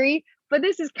country, but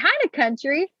this is kind of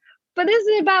country, but this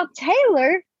is about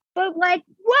Taylor. But like,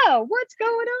 whoa, what's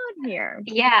going on here?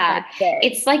 Yeah.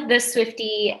 It's like the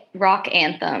Swiftie rock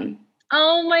anthem.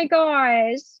 Oh my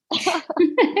gosh.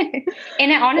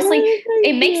 And it honestly,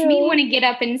 it makes me want to get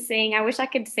up and sing. I wish I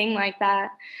could sing like that.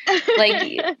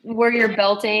 Like where you're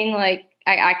belting, like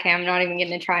I'm not even going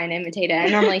to try and imitate it. I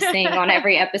normally sing on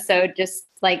every episode, just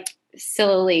like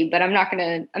sillily, but I'm not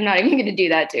even going to do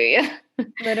that to you.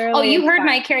 Literally. Oh, you heard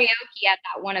my karaoke at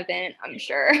that one event, I'm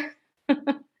sure.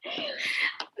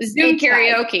 Zoom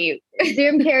karaoke.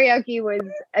 Zoom karaoke was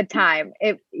a time.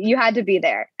 You had to be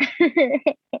there.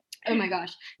 Oh my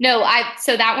gosh. No,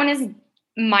 so that one is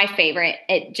my favorite.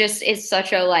 It just is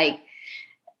such a like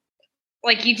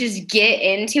you just get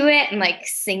into it and like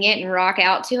sing it and rock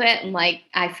out to it. And like,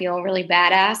 I feel really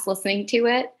badass listening to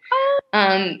it.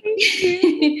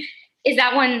 Is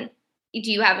that one,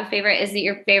 do you have a favorite? Is it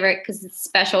your favorite because it's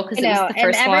special because it was the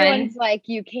first one? And everyone's like,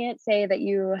 you can't say that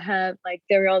you have like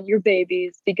they're all your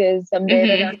babies because someday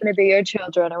they're not going to be your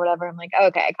children or whatever. I'm like,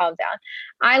 okay, calm down.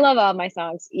 I love all my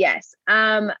songs. Yes.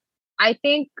 I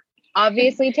think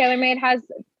obviously TaylorMade has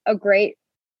a great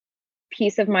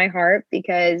piece of my heart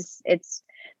because it's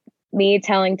me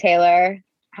telling Taylor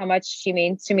how much she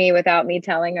means to me without me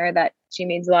telling her that she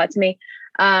means a lot to me.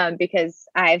 Because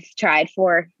I've tried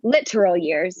for literal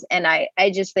years and I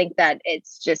just think that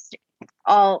it's just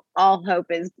all hope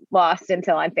is lost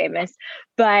until I'm famous.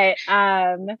 But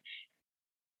I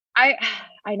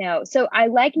know. So I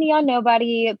like Neon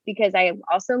Nobody because I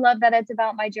also love that it's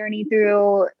about my journey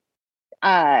through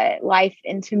life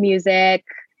into music.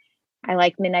 I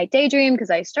like Midnight Daydream because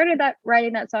I started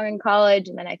writing that song in college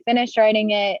and then I finished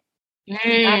writing it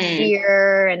last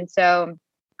year. And so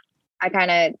I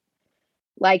kind of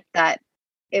like that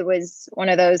it was one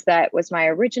of those that was my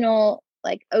original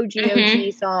like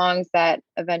OG songs that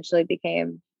eventually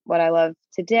became what I love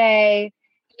today.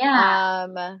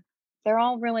 Yeah. They're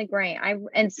all really great.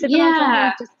 And Sipping on Something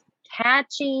is just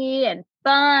catchy and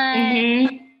fun.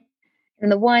 Mm-hmm.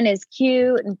 And the one is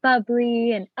cute and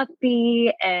bubbly and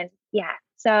upbeat. And yeah.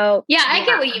 So yeah, I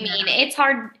get what you mean. It's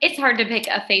hard to pick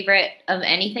a favorite of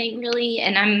anything really.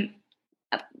 And I'm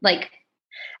like,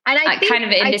 and I think kind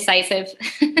of indecisive.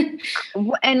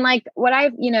 And like what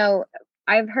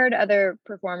I've heard other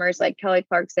performers like Kelly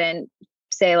Clarkson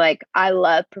say like, I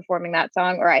love performing that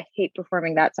song or I hate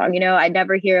performing that song. I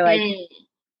never hear like,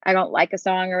 I don't like a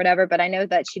song or whatever, but I know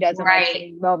that she doesn't like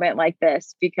a moment like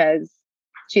this because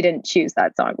she didn't choose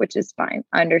that song, which is fine.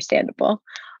 Understandable.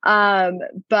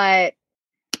 But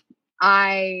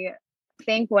I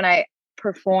think when I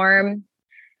perform,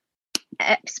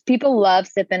 people love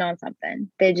sipping on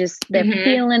something. They're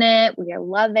feeling it. We are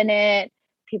loving it.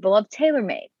 People love Tailor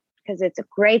Made because it's a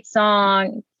great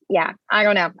song. Yeah. I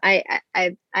don't know. I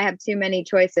have too many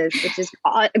choices, which is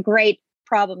a great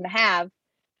problem to have,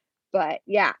 but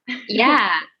yeah.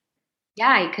 Yeah.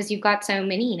 Because you've got so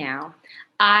many now.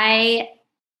 I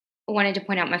wanted to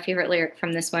point out my favorite lyric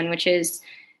from this one, which is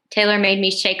Taylor made me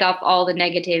shake off all the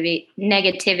negativity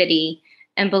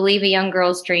and believe a young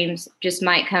girl's dreams just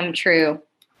might come true.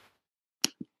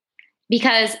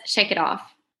 Because shake it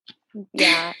off.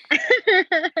 Yeah.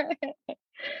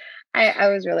 I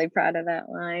was really proud of that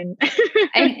line.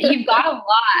 And you've got a lot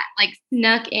like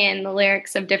snuck in the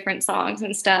lyrics of different songs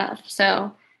and stuff.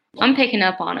 So I'm picking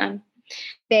up on them.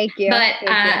 Thank you. But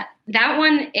that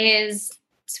one is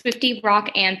Swiftie rock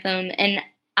anthem. And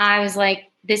I was like,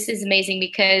 this is amazing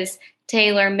because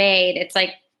Taylor made, it's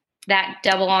like that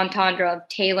double entendre of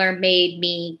Taylor made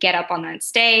me get up on that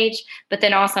stage, but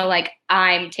then also like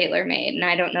I'm Taylor made. And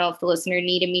I don't know if the listener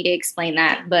needed me to explain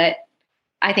that, but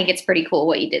I think it's pretty cool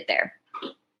what you did there.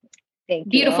 Thank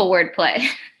you. Beautiful wordplay.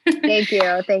 Thank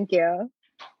you.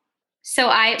 So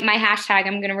my hashtag,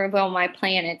 I'm going to reveal my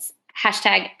plan. It's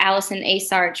hashtag Allison A.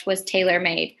 Sarch was Taylor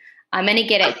made. I'm going to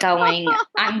get it going.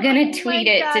 I'm going to tweet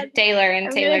it to Taylor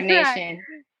and Taylor Nation.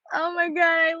 Oh my God,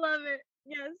 I love it.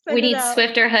 Yes. We need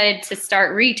Swifterhood to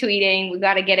start retweeting. We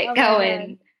got to get it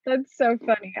going. That's so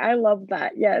funny. I love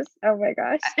that. Yes. Oh my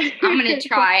gosh. I'm going to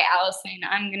try, Allison.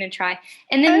 I'm going to try.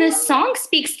 And then the song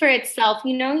speaks for itself.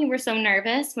 You were so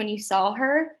nervous when you saw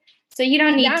her. So you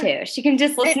don't need to. She can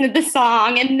just listen to the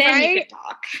song and then you can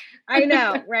talk. I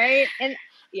know, right? And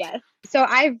yes. So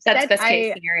that's best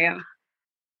case scenario.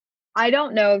 I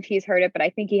don't know if he's heard it, but I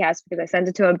think he has because I sent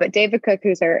it to him. But David Cook,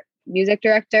 who's our music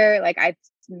director, like I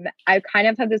kind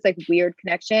of have this like weird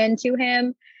connection to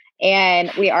him.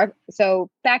 And so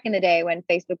back in the day when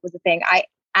Facebook was a thing, I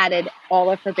added all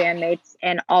of her bandmates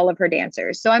and all of her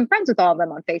dancers. So I'm friends with all of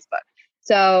them on Facebook.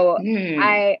 So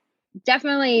I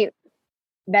definitely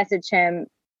messaged him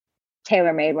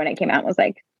Taylor Made when it came out and was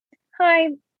like, hi,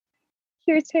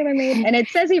 here's Taylor Made. And it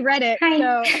says he read it. Hi.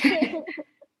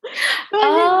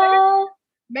 So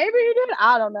maybe he did.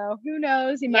 I don't know. Who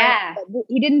knows? He might.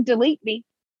 He didn't delete me.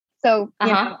 So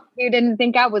he didn't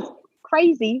think I was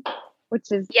crazy,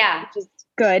 which is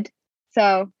good.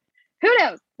 So who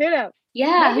knows?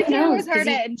 Yeah, maybe who knows? Heard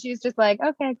it and she's just like,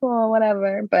 okay, cool,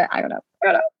 whatever. But I don't know.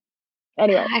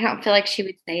 Anyway, I don't feel like she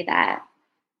would say that.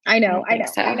 I know. I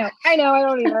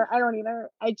don't either.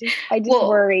 I just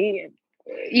worry.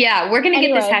 Yeah, we're gonna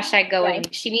get this hashtag going.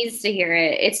 She needs to hear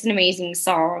it. It's an amazing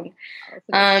song.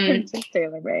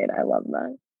 Taylor Made. I love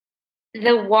that.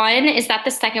 The one, is that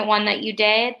the second one that you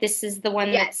did? This is the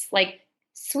one that's like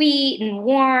sweet and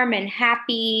warm and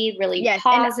happy, really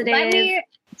positive. And let me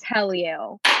tell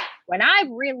you, when I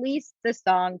released the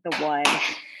song, The One,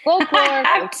 Folklore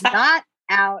was not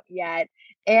out yet.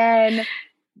 And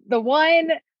the one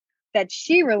that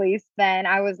she released then,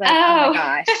 I was like, oh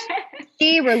my gosh.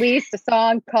 She released a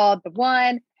song called The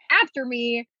One after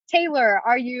me. Taylor,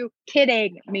 are you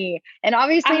kidding me? And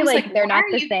obviously, like they're not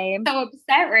the same. So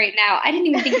upset right now. I didn't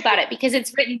even think about it because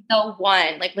it's written The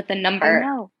One, like with the number. I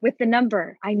know, with the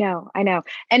number. I know.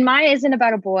 And mine isn't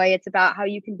about a boy. It's about how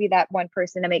you can be that one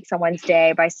person to make someone's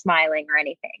day by smiling or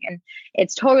anything. And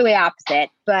it's totally opposite.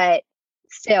 But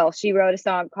still, she wrote a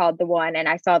song called The One, and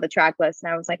I saw the track list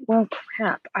and I was like, well,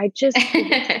 crap. I just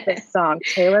released this song.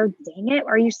 Taylor, dang it.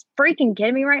 Are you freaking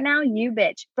kidding me right now? You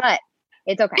bitch. But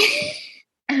it's okay.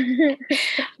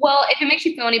 Well, if it makes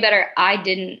you feel any better, I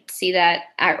didn't see that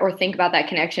or think about that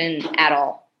connection at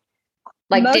all.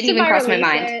 Like, didn't even cross my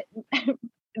mind.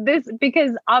 This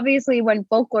because obviously when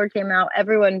Folklore came out,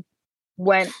 everyone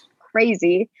went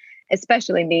crazy,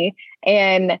 especially me.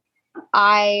 And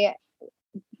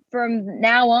from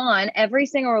now on, every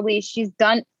single release, she's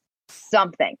done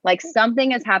something. Like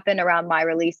something has happened around my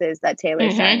releases that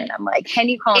Taylor's done. And I'm like, can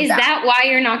you calm down? Is that why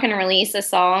you're not going to release a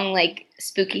song like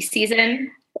Spooky Season?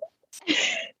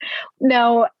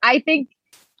 No, I think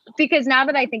because now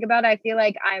that I think about it, I feel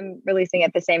like I'm releasing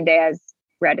it the same day as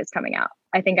Red is coming out.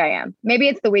 I think I am. Maybe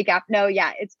it's the week after. No,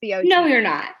 yeah, it's the OG. No, you're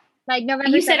not. Like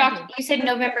November. You said 17th. you said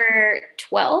November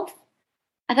 12th.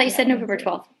 I thought you said November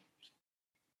 12th.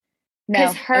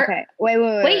 No. Her. Okay.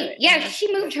 Wait. Yeah,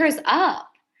 she moved hers up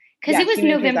because it was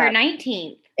November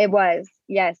 19th. It was.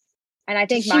 Yes, and I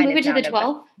think did she move it to the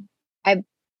 12th.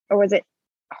 Or was it?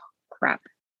 Oh, crap.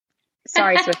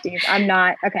 Sorry, Swifties. I'm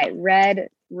not. Okay. Red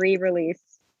re-release.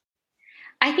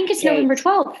 I think it's November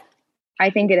 12th. I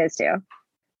think it is too.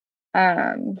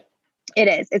 It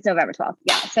is. It's November 12th.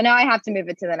 Yeah. So now I have to move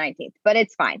it to the 19th, but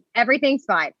it's fine. Everything's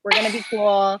fine. We're going to be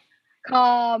cool,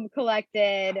 calm,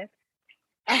 collected.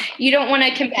 You don't want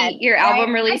to compete your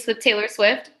album release with Taylor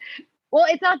Swift? Well,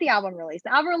 it's not the album release.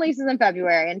 The album release is in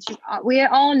February, and we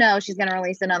all know she's going to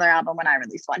release another album when I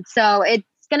release one. So it's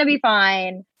going to be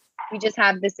fine. We just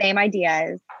have the same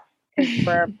ideas because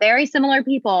we're very similar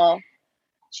people.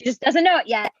 She just doesn't know it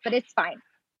yet, but it's fine.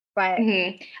 But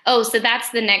oh, so that's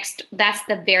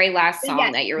the very last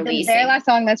song that you're releasing. The very last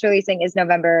song that's releasing is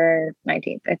November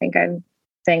 19th. I think I'm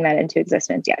saying that into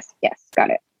existence. Yes, got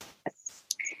it. Yes.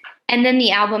 And then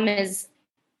the album is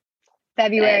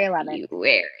February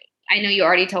 11th. I know you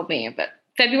already told me, but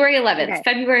February 11th. Okay.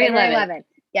 February 11th.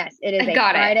 Yes, it is a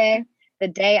Friday, the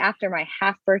day after my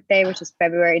half birthday, which is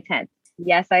February 10th.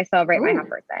 Yes, I celebrate my half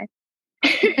birthday.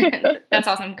 That's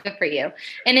awesome. Good for you.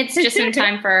 And it's just in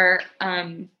time for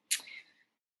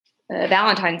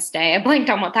Valentine's Day. I blanked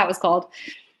on what that was called.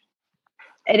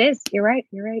 It is. You're right.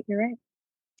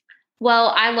 Well,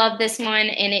 I love this one,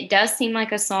 and it does seem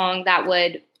like a song that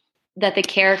the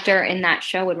character in that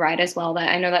show would write as well. That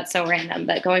I know that's so random,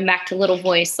 but going back to Little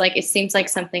Voice, like it seems like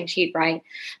something she'd write.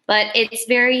 But it's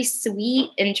very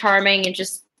sweet and charming and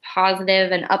just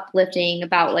positive and uplifting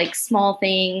about like small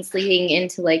things leading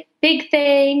into like big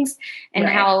things and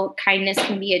how kindness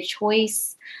can be a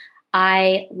choice.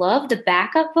 I love the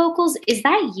backup vocals. Is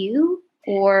that you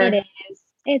or it is?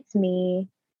 It's me.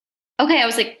 Okay, I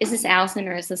was like, is this Allison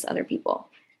or is this other people?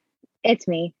 It's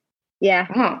me. Yeah.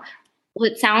 Oh, well,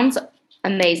 it sounds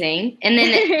amazing. And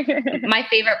then my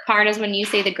favorite part is when you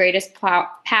say the greatest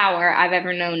power I've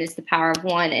ever known is the power of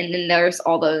one, and then there's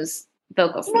all those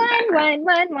vocals.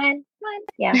 One.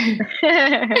 Yeah.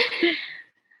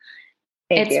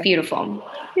 It's beautiful.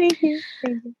 Thank you.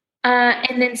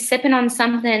 And then Sipping on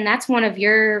Something, that's one of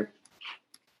your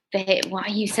well,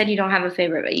 you said you don't have a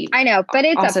favorite, but I know, but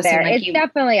it's up there. Like it's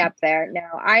definitely up there. No,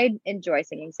 I enjoy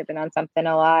singing Sipping on Something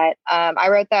a lot. I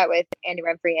wrote that with Andy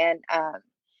Remfrey and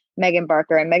Megan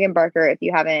Barker. And Megan Barker, if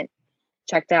you haven't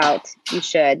checked out, you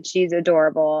should. She's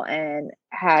adorable and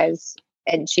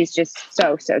she's just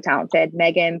so talented,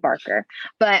 Megan Barker.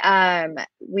 But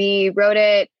we wrote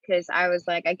it because I was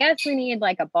like, I guess we need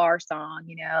like a bar song,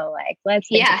 like let's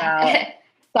think about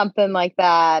something like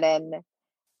that. And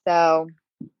so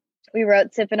we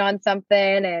wrote Sipping on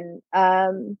Something, and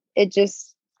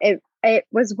it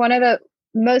was one of the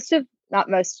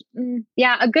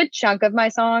a good chunk of my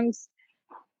songs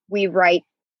we write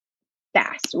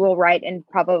fast. We'll write in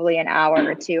probably an hour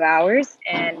or 2 hours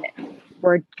and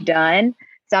we're done.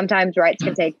 Sometimes writes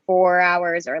can take 4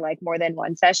 hours or like more than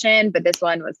one session, but this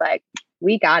one was like,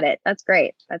 we got it. That's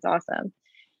great. That's awesome.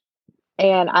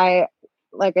 And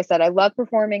like I said, I love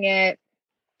performing it.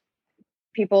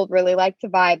 People really like to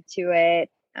vibe to it.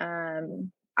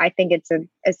 I think it's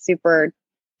a super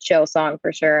chill song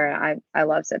for sure. I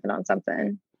love Sipping on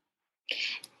Something.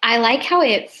 I like how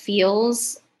it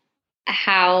feels,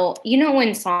 how,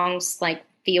 when songs like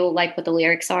feel like what the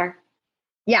lyrics are.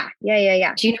 Yeah. Do you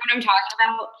know what I'm talking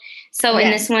about? So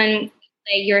in this one,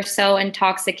 you're so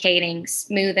intoxicating,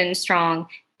 smooth and strong.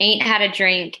 Ain't had a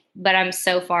drink, but I'm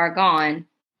so far gone.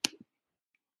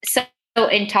 So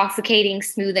intoxicating,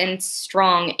 smooth and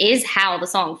strong is how the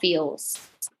song feels.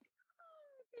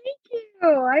 Thank you.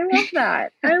 I love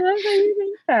that. I love how you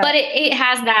think that. But it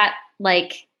has that,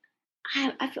 like,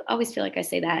 I always feel like I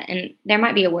say that, and there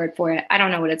might be a word for it. I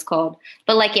don't know what it's called,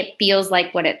 but like it feels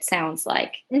like what it sounds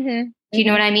like. Mm-hmm. Do you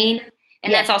know what I mean?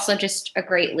 And that's also just a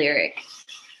great lyric.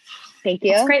 Thank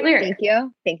you. It's a great lyric.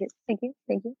 Thank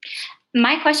you.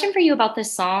 My question for you about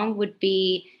this song would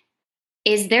be,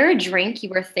 is there a drink you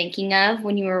were thinking of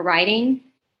when you were writing?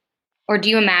 Or do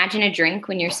you imagine a drink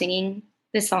when you're singing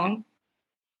this song?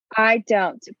 I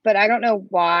don't, but I don't know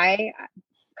why.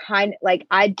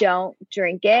 I don't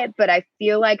drink it, but I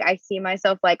feel like I see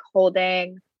myself like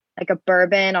holding like a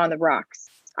bourbon on the rocks.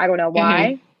 I don't know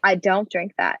why. Mm-hmm. I don't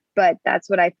drink that, but that's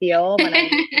what I feel when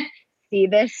I see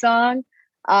this song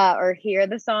or hear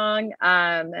the song.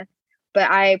 But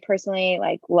I personally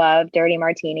like love dirty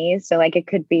martinis. So like it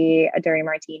could be a dirty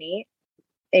martini.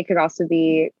 it could also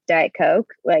be Diet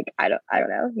Coke. Like, I don't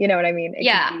know. You know what I mean?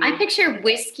 I picture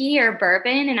whiskey or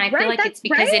bourbon, and I feel like it's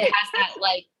because it has that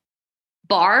like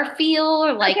bar feel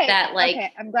or like that. Like,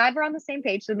 okay, I'm glad we're on the same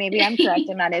page. So maybe I'm correct,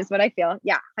 and that is what I feel.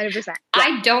 Yeah, 100%. Yeah.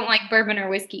 I don't like bourbon or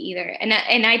whiskey either, and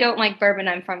I don't like bourbon.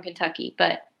 I'm from Kentucky,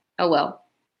 but oh well.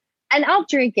 And I'll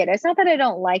drink it. It's not that I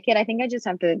don't like it. I think I just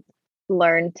have to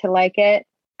learn to like it.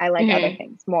 I like other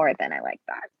things more than I like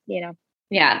that. You know?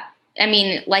 Yeah, I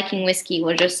mean, liking whiskey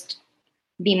will just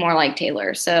be more like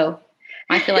Taylor. So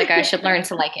I feel like I should learn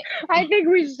to like it. I think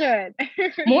we should.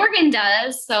 Morgan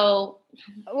does. So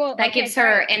that gives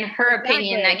her, in her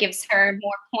opinion, that gives her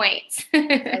more points.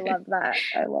 I love that.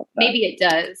 Maybe it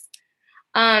does.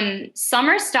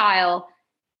 Summer Style.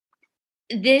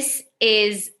 This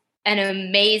is an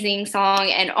amazing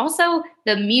song. And also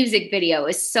the music video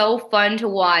is so fun to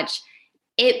watch.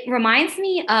 It reminds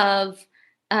me of,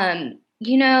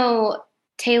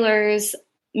 Taylor's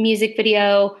music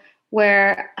video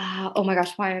where, oh my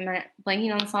gosh, why am I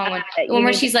blanking on the song? The one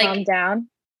where she's like, calm down.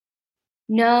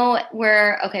 No,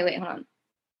 okay, wait, hold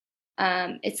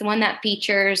on. It's the one that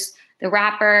features the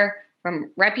rapper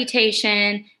from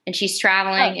Reputation, and she's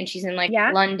traveling and she's in like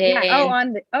London. Yeah.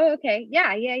 Okay.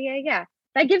 Yeah.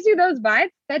 That gives you those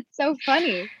vibes. That's so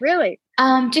funny. Really.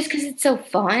 Just because it's so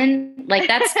fun. Like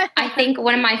that's, I think,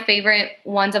 one of my favorite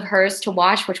ones of hers to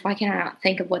watch. Which why can I not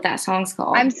think of what that song's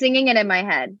called? I'm singing it in my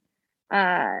head.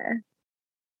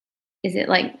 Is it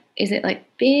like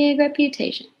Big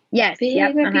Reputation? Yes.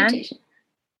 Big Reputation.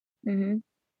 Mm-hmm.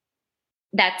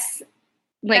 That's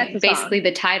like basically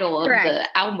the title of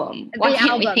the album. Why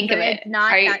can't we think of it? It's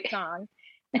not that song.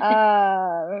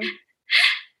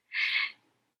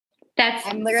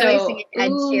 I'm literally singing Ed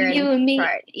Sheeran. You and me.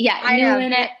 Part. Yeah, I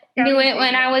knew it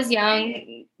when I was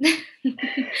young.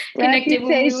 Connected when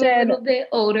we were a little bit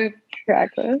older.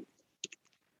 Exactly.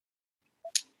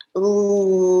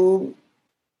 Ooh.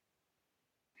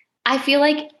 I feel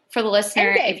like for the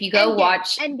listener, if you go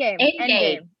watch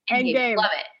Endgame. Love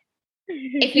it.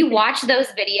 If you watch those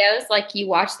videos, like you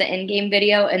watch the Endgame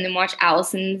video and then watch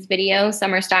Allison's video,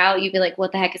 Summer Style, you'd be like,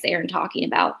 what the heck is Aaron talking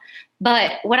about?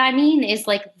 But what I mean is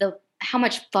like how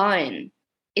much fun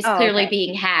is clearly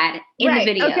being had in the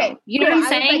video. Okay. You know what I'm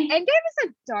saying? Endgame is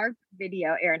a dark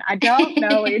video, Aaron. I don't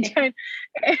know what you're trying.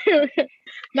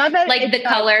 Not that like the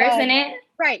colors in it.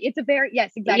 Right. It's a very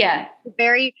exactly. Yeah. It's a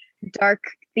very dark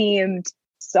themed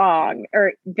song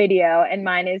or video, and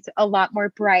mine is a lot more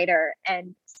brighter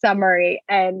and summery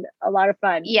and a lot of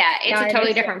fun. Yeah, it's a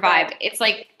totally different vibe. It's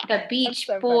like the Beach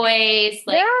Boys,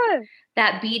 like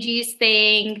that Bee Gees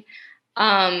thing.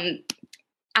 I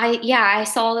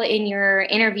saw in your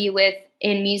interview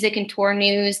in Music and Tour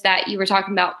News that you were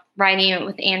talking about writing it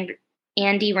with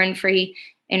Andy Renfrey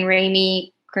and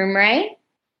Rami Krumrie.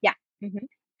 Yeah. Mm-hmm.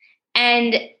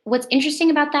 And what's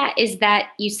interesting about that is that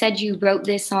you said you wrote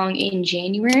this song in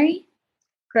January.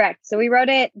 Correct. So we wrote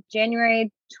it January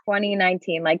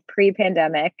 2019, like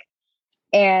pre-pandemic.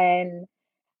 And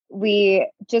we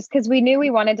just, because we knew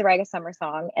we wanted to write a summer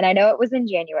song. And I know it was in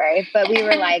January, but we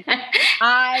were like,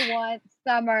 I want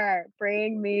summer.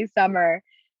 Bring me summer.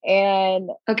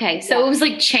 And okay, so it was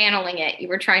like channeling it. You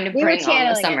were trying to bring on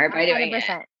the summer by doing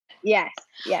it. Yes.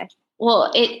 Well,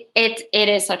 it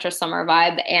is such a summer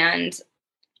vibe and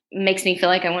makes me feel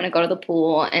like I want to go to the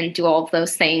pool and do all of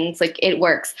those things. Like it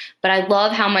works. But I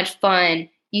love how much fun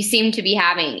you seem to be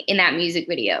having in that music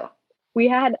video. We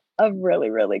had a really,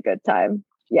 really good time.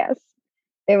 Yes.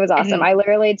 It was awesome. Mm-hmm. I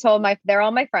literally told they're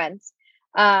all my friends.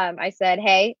 I said,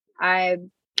 hey,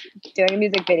 I'm doing a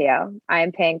music video.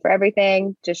 I'm paying for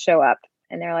everything. Just show up.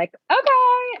 And they're like, okay.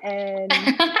 And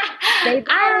they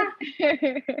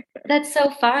that's so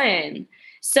fun.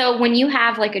 So when you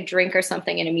have like a drink or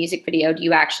something in a music video, do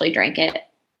you actually drink it?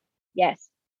 Yes.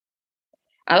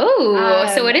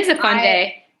 Oh, so it is a fun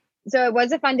day. So it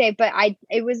was a fun day, but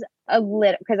it was a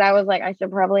little, because I was like, I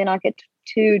should probably not get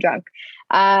too drunk.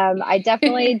 I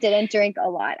definitely didn't drink a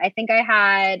lot. I think I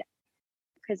had,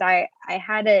 because I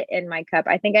had it in my cup.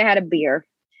 I think I had a beer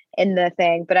in the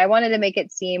thing, but I wanted to make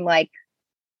it seem like,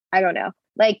 I don't know,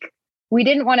 like we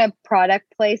didn't want to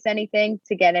product place anything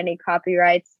to get any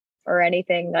copyrights or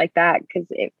anything like that, because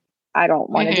I don't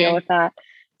want to deal with that.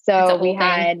 So we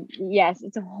had,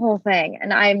 it's a whole thing.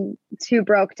 And I'm too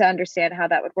broke to understand how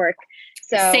that would work.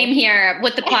 So same here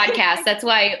with the podcast. That's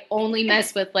why I only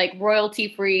mess with like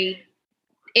royalty free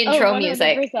intro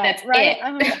music. That's right.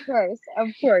 It.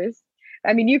 Of course.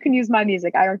 I mean, you can use my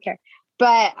music. I don't care.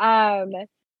 But I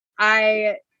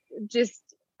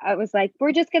was like,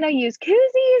 we're just going to use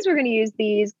koozies. We're going to use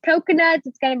these coconuts.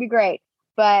 It's going to be great.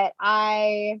 But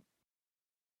I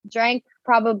drank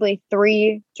probably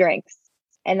 3 drinks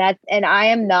And I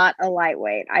am not a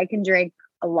lightweight. I can drink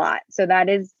a lot. So that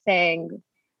is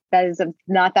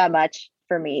not that much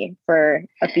for me for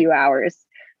a few hours.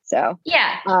 So,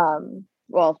 Yeah.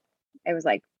 Well, it was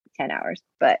like 10 hours,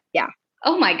 but yeah.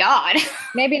 Oh my God.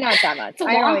 Maybe not that much. It's a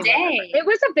long day. It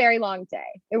was a very long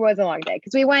day. It was a long day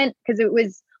because we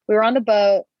were on the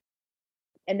boat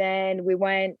and then we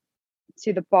went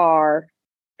to the bar,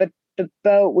 but the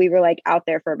boat, we were like out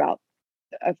there for about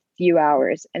a few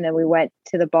hours. And then we went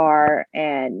to the bar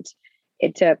and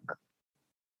it took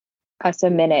us a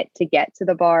minute to get to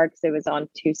the bar because it was on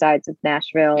two sides of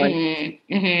Nashville and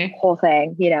whole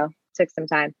thing, took some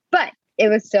time, but it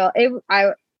was still,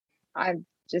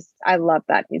 I love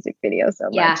that music video so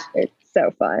much. It's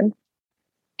so fun.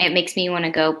 It makes me want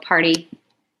to go party.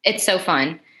 It's so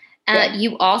fun.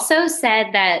 You also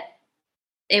said that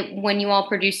when you all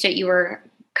produced it, you were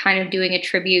kind of doing a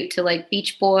tribute to like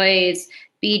Beach Boys,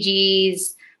 Bee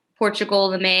Gees,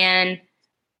 Portugal the Man.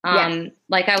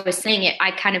 Like I was saying it,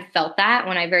 I kind of felt that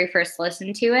when I very first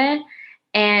listened to it.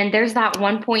 And there's that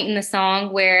one point in the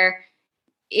song where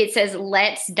it says,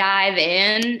 "Let's dive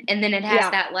in." And then it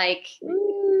has that like,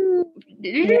 I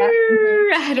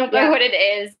don't know what it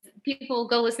is. People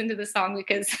go listen to the song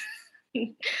because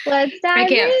let's dive I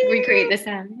can't in. recreate the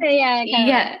sound. Yeah. It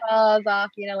kind of falls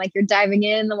off, like you're diving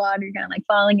in the water, you're kind of like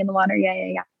falling in the water.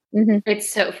 Yeah. Mm-hmm. It's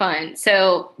so fun.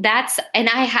 So and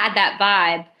I had that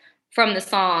vibe from the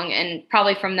song and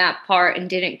probably from that part and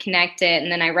didn't connect it.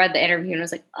 And then I read the interview and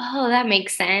was like, oh, that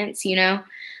makes sense,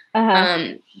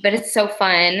 But it's so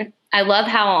fun. I love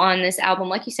how on this album,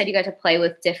 like you said, you got to play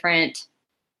with different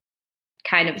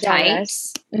kind of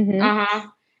types. Mm-hmm.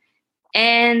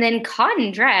 And then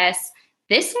Cotton Dress,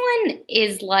 this one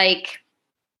is like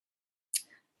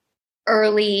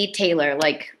early Taylor.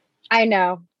 Like, I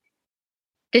know.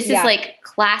 This is like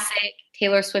classic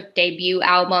Taylor Swift debut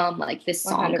album. Like this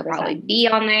song 100%. Could probably be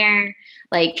on there.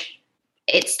 Like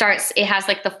it has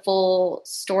like the full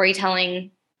storytelling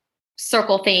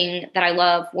circle thing that I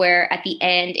love where at the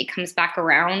end it comes back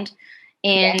around.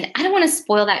 And I don't want to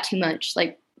spoil that too much.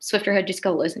 Like Swifterhood, just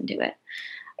go listen to it.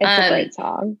 It's a great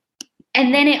song.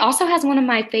 And then it also has one of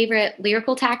my favorite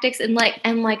lyrical tactics and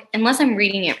unless I'm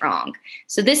reading it wrong.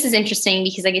 So this is interesting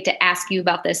because I get to ask you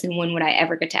about this and when would I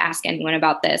ever get to ask anyone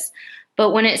about this?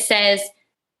 But when it says,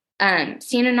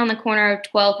 standing on the corner of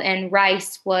 12th and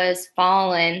Rice was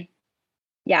fallen.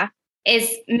 Yeah.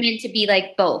 Is meant to be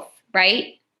like both,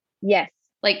 right? Yes.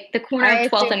 Like the corner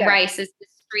of 12th and Rice is the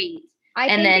street.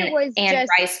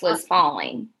 Rice was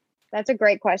falling. That's a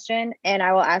great question. And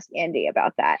I will ask Andy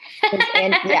about that.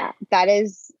 That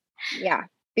is,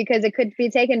 because it could be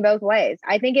taken both ways.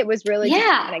 I think it was really just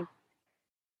kind of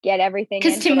get everything.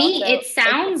 Because to me, it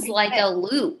sounds like a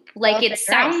loop. Like it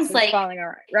sounds like falling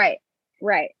around.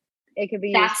 Right. It could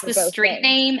be. That's the street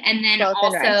name. And then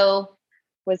also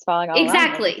was falling all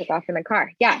exactly took off in the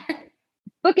car. Yeah.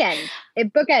 Bookends.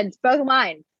 It bookends both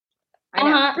lines.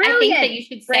 I think that you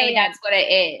should say that's what it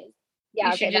is.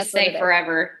 Yeah. You should just say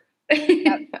forever.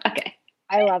 Yep. Okay.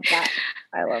 I love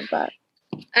that.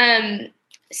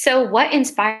 So what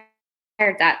inspired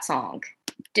that song?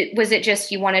 Was it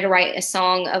just you wanted to write a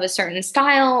song of a certain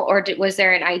style or was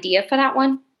there an idea for that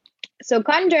one? So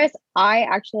Cotton Dress, I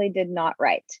actually did not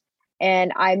write.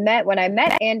 And when I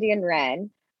met Andy and Ren,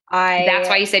 that's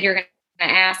why you said you're going to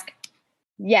ask?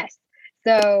 Yes.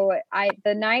 So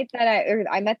the night that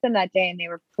I met them that day and they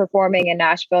were performing in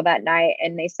Nashville that night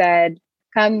and they said,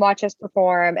 come watch us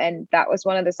perform. And that was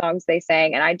one of the songs they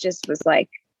sang. And I just was like,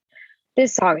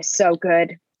 this song is so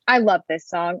good. I love this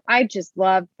song. I just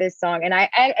love this song. And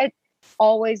it's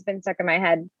always been stuck in my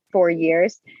head for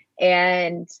years.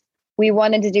 And we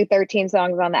wanted to do 13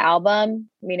 songs on the album,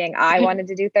 meaning I wanted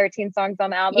to do 13 songs on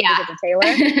the album because of Taylor.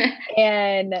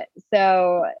 And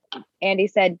so Andy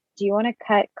said, do you want to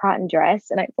cut Cotton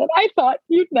Dress? And I said, I thought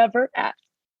you'd never ask.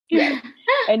 Yes.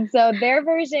 And so their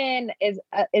version is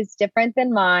different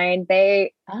than mine.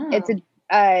 They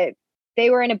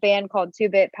were in a band called Two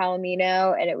Bit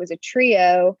Palomino and it was a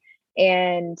trio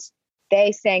and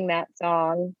they sang that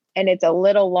song and it's a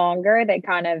little longer. They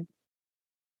kind of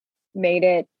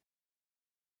made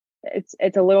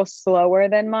it's a little slower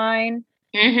than mine.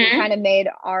 We kind of made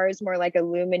ours more like a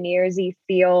Lumineers-y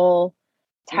feel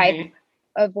type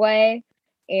of way.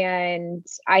 And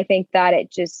I think that it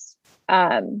just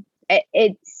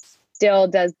it still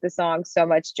does the song so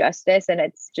much justice and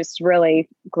it's just really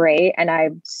great. And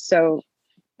I'm so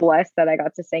blessed that I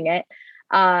got to sing it.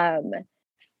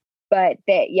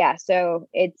 So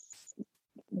it's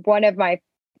one of my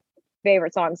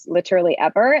favorite songs literally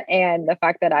ever. And the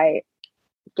fact that I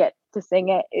get to sing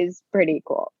it is pretty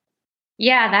cool.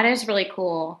 Yeah, that is really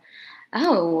cool.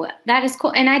 Oh, that is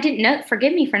cool. And I didn't know,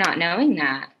 forgive me for not knowing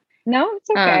that. No, it's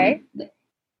okay.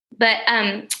 But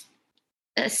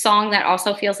a song that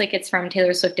also feels like it's from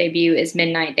Taylor Swift debut is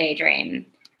Midnight Daydream.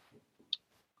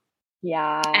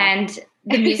 Yeah. And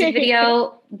the music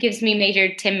video gives me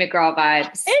major Tim McGraw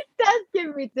vibes. It does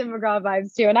give me Tim McGraw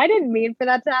vibes too. And I didn't mean for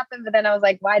that to happen, but then I was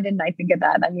like, why didn't I think of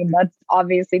that? I mean, that's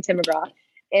obviously Tim McGraw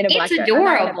in a black dress.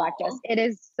 Adorable. In a black dress. It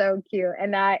is so cute.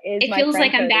 And that is it feels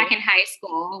like I'm back in high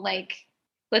school. Like,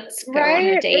 let's go on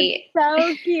a date. It's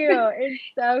so cute. It's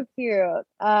so cute.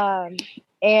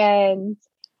 And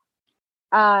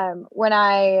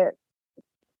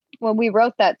when we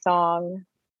wrote that song,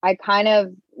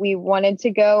 we wanted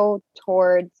to go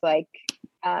towards like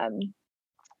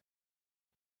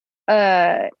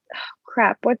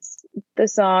what's the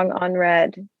song on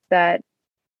Red that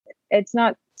it's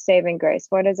not Saving Grace.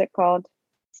 What is it called?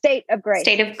 State of Grace.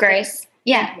 State of Grace.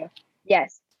 Yeah.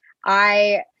 Yes.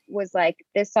 I was like,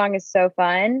 this song is so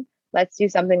fun. Let's do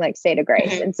something like State of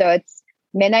Grace. Mm-hmm. And so it's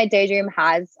Midnight Daydream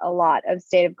has a lot of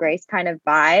State of Grace kind of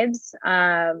vibes,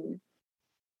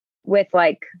 with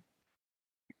like,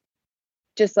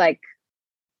 just like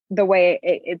the way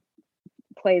it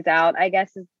plays out, I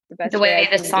guess is the best way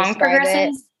the song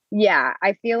progresses. Yeah.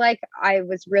 I feel like I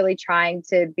was really trying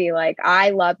to be like, I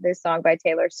love this song by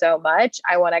Taylor so much.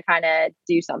 I want to kind of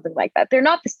do something like that. They're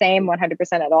not the same 100%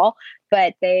 at all,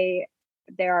 but there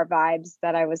are vibes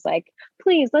that I was like,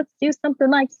 please, let's do something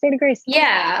like State of Grace.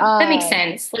 Yeah, that makes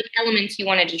sense. Like elements you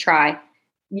wanted to try.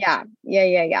 Yeah.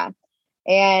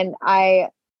 And I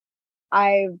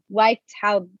liked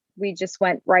how we just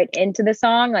went right into the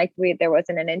song. Like there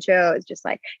wasn't an intro. It was just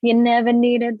like, you never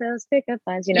needed those pickup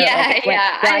lines, you know? Yeah, like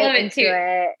I love it too.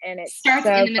 And it starts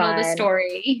so in the middle fun. of the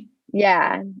story.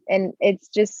 Yeah. And it's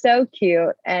just so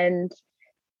cute and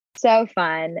so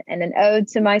fun and an ode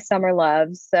to my summer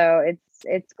love. So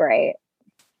it's great.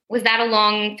 Was that a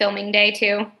long filming day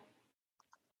too?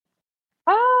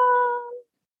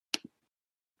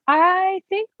 I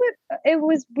think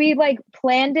we like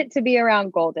planned it to be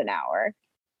around golden hour.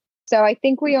 So I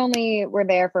think we only were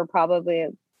there for probably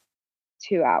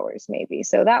 2 hours maybe.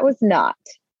 So that was not,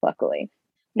 luckily.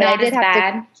 But not I did as have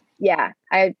bad. Yeah,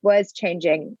 I was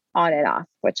changing on and off,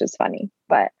 which was funny.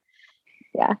 But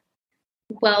yeah.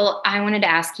 Well, I wanted to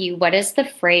ask you, what does the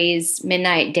phrase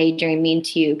Midnight Daydream mean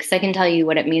to you? Because I can tell you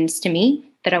what it means to me,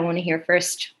 but I want to hear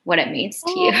first what it means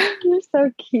to you. You're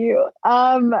so cute.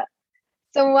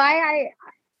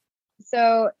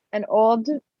 So an old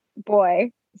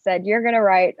boy said, you're going to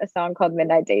write a song called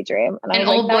Midnight Daydream. And an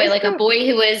old boy, like a boy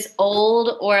who is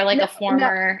old or like a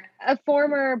former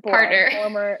boy,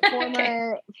 partner.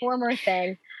 former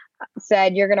thing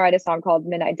said, you're going to write a song called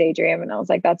Midnight Daydream. And I was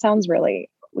like, that sounds really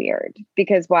weird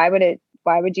because why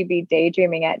would you be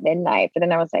daydreaming at midnight? But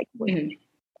then I was like,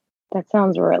 that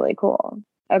sounds really cool.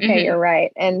 Okay, You're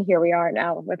right. And here we are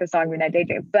now with the song Midnight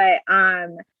Daydream. But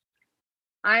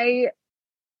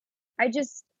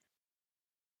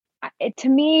to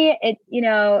me,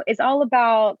 it's all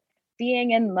about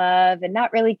being in love and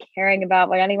not really caring about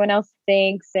what anyone else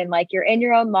thinks. And like, you're in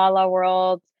your own la la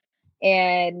world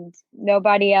and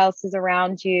nobody else is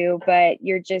around you, but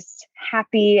you're just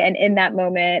happy and in that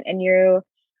moment and you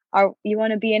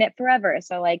want to be in it forever.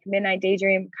 So like Midnight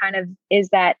Daydream kind of is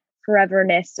that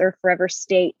foreverness or forever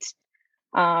state,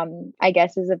 I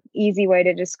guess is an easy way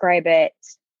to describe it.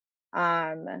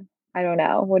 I don't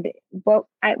know.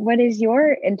 What is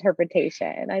your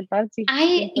interpretation? I'd love to.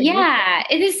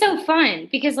 It is so fun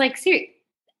because like, seriously,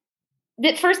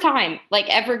 the first time like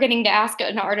ever getting to ask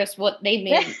an artist what they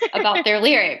mean about their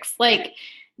lyrics, like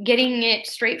getting it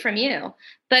straight from you.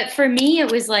 But for me,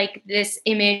 it was like this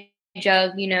image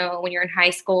of, when you're in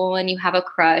high school and you have a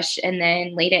crush and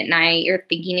then late at night you're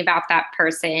thinking about that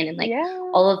person and like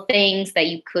all of the things that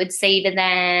you could say to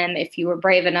them if you were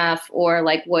brave enough, or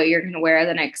like what you're going to wear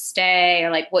the next day, or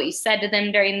like what you said to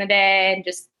them during the day, and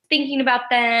just thinking about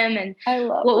them and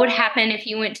what would happen if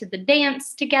you went to the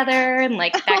dance together and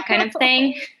like that kind of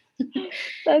thing.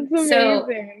 That's amazing. So,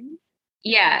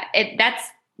 yeah, that's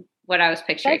what I was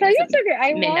picturing. That's how you took it.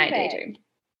 I Midnight love it. Daydream.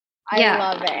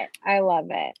 I love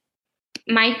it.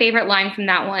 My favorite line from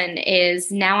that one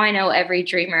is, now I know every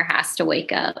dreamer has to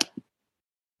wake up.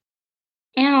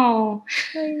 Ow.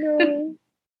 I know.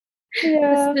 Yeah.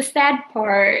 That's the sad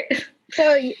part.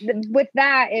 So with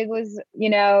that, it was,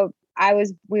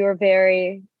 we were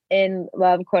very in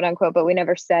love, quote unquote, but we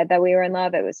never said that we were in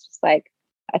love. It was just like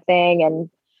a thing.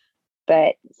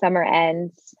 But summer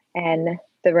ends and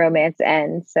the romance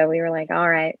ends. So we were like, all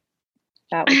right,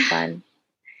 that was fun.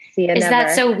 See you Is never.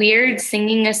 that so weird,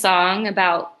 singing a song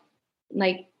about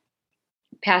like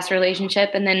past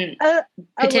relationship and then A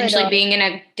potentially little. being in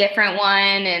a different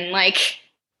one and like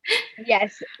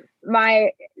Yes.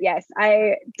 I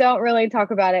don't really talk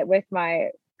about it with my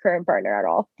current partner at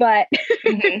all, but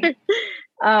mhm.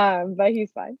 but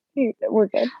he's fine. We're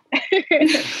good.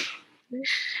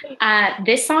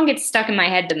 This song gets stuck in my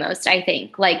head the most, I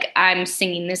think. Like I'm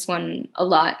singing this one a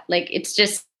lot. Like it's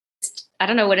just, I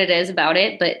don't know what it is about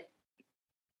it, but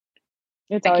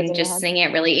It's I always can in your just head. sing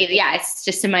it really easy. Yeah, it's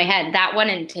just in my head. That one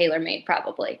and Tailor Made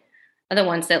probably are the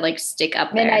ones that like stick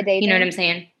up Midnight there. You know what Daydream. I'm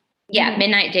saying? Yeah, Mhm.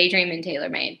 Midnight Daydream and Tailor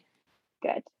Made.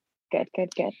 Good.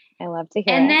 I love to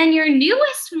hear And it. then your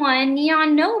newest one,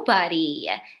 Neon Nobody.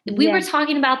 We were Yeah.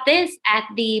 talking about this at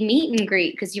the meet and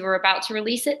greet because you were about to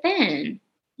release it then.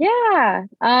 Yeah.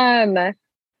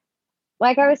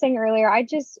 Like I was saying earlier,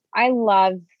 I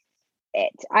love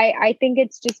it. I think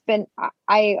it's just been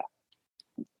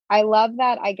I love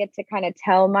that I get to kind of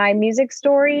tell my music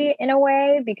story in a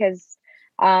way because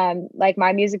like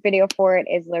my music video for it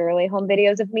is literally home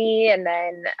videos of me, and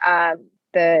then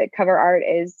the cover art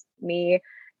is me.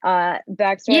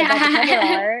 Backstory about the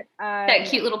cover art. That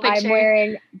cute little picture. I'm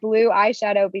wearing blue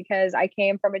eyeshadow because I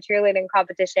came from a cheerleading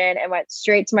competition and went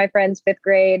straight to my friend's 5th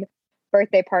grade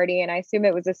birthday party, and I assume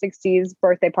it was a 60s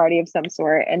birthday party of some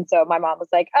sort. And so my mom was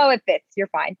like, "Oh, it fits. You're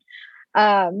fine."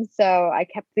 So I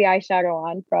kept the eyeshadow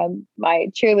on from my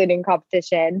cheerleading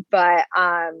competition, but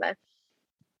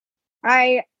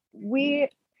we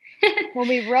when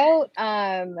we wrote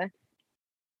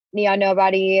Neon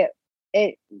Nobody,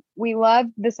 we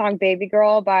loved the song Baby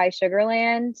Girl by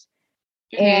Sugarland,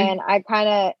 and I kind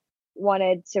of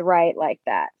wanted to write like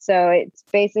that. So it's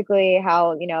basically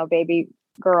how, Baby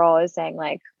Girl is saying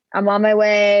like, I'm on my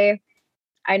way.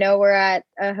 I know we're at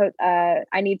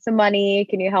I need some money.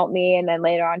 Can you help me? And then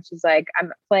later on, she's like,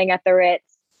 I'm playing at the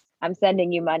Ritz. I'm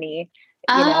sending you money.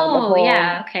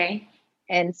 Yeah. Okay.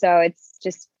 And so it's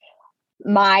just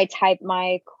my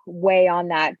way on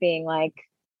that being like,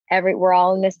 we're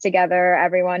all in this together.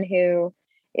 Everyone who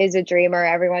is a dreamer,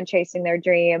 everyone chasing their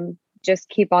dream, just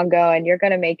keep on going. You're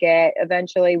going to make it.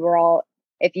 Eventually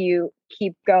if you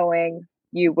keep going,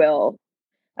 you will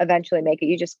eventually make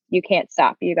it. You can't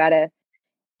stop. You got to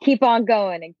keep on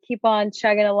going and keep on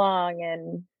chugging along,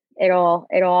 and it'll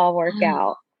all work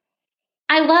out.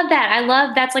 I love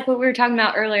that. That's like what we were talking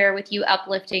about earlier with you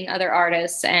uplifting other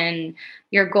artists and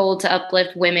your goal to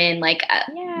uplift women. Like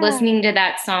listening to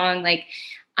that song, like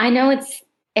I know it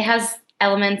has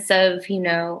elements of,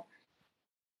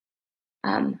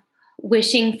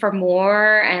 wishing for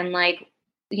more and like,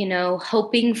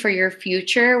 hoping for your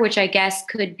future, which I guess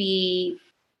could be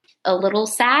a little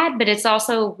sad, but it's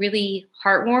also really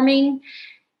heartwarming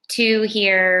to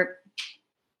hear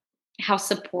how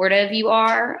supportive you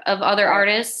are of other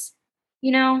artists,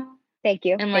 Thank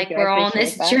you. And like Thank you. we're all on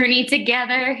this journey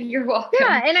together. You're welcome.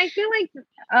 Yeah, and I feel like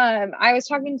I was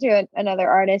talking to another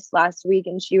artist last week,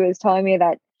 and she was telling me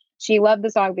that she loved the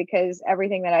song because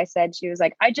everything that I said, she was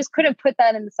like, I just couldn't put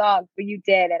that in the song, but you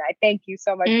did, and I thank you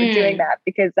so much for doing that,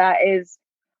 because that is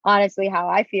honestly how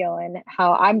I feel and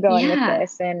how I'm going with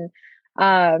this. And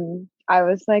I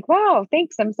was like, wow,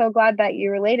 thanks. I'm so glad that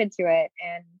you related to it.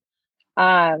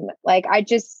 And like I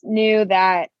just knew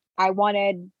that I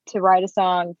wanted to write a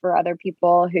song for other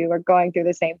people who are going through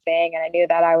the same thing. And I knew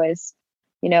that I was,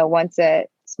 once a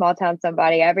small town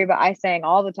somebody. I sang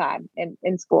all the time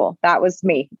in school. That was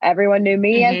me. Everyone knew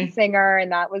me as a singer,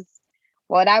 and that was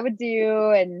what I would do.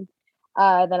 And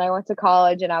then I went to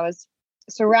college and I was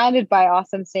surrounded by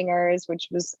awesome singers, which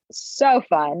was so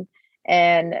fun.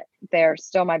 And they're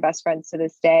still my best friends to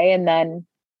this day. And then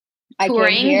I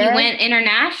came here. You went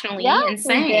internationally and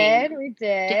sang. We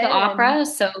did. Did the opera.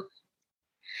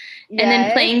 And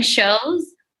then playing shows.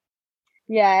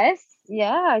 Yes.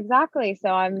 Yeah, exactly. So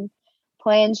I'm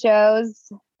playing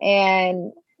shows,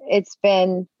 and it's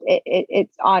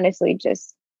honestly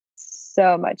just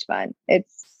so much fun.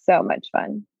 It's so much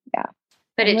fun. Yeah.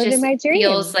 But it just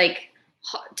feels like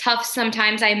tough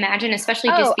sometimes, I imagine, especially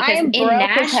just because in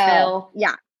Nashville.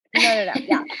 Yeah. No.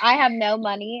 Yeah. I have no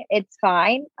money. It's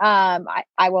fine. I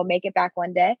will make it back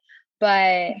one day,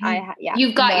 but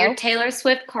You've got your Taylor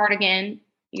Swift cardigan.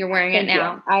 You're wearing it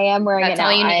now. I am wearing it now. That's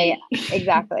all you need.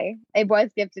 Exactly. It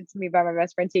was gifted to me by my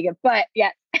best friend Tegan, but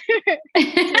yes, I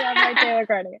love my Taylor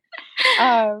cardigan.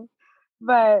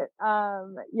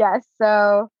 Yes.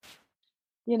 So,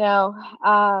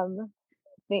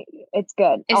 it's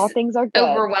good. All things are good.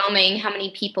 Overwhelming how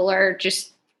many people are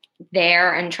just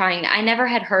there and trying. I never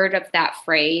had heard of that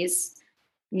phrase,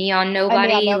 Neon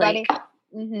Nobody.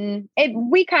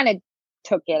 We kind of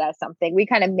took it as something. We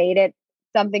kind of made it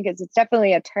something because it's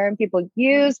definitely a term people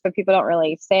use, but people don't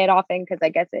really say it often because I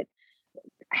guess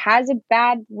has a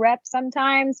bad rep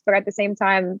sometimes, but at the same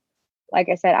time, like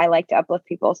I said, I like to uplift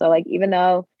people. So like, even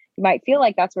though you might feel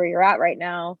like that's where you're at right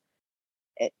now,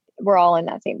 we're all in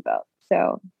that same boat.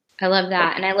 So I love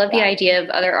that. And I love the idea of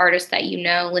other artists that you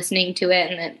know listening to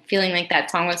it and then feeling like that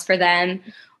song was for them.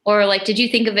 Or like, did you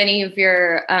think of any of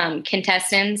your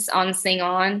contestants on Sing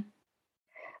On?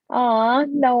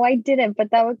 No, I didn't, but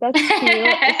that's cute.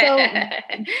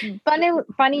 So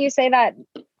funny you say that.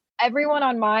 Everyone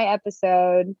on my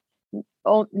episode,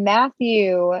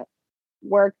 Matthew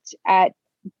worked at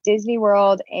Disney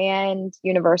World and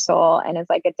Universal and is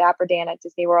like a Dapper Dan at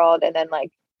Disney World. And then like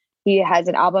he has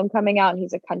an album coming out and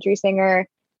he's a country singer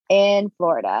in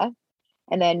Florida.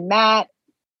 And then Matt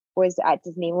was at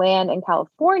Disneyland in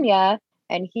California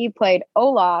and he played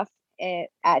Olaf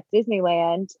at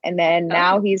Disneyland. And then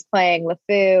now he's playing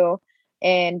LeFou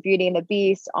in Beauty and the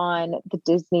Beast on the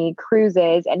Disney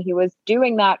cruises. And he was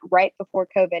doing that right before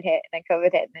COVID hit. And then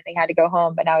COVID hit and then they had to go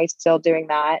home, but now he's still doing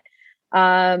that.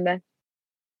 I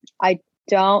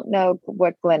don't know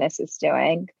what Glynis is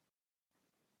doing.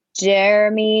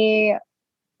 Jeremy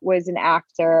was an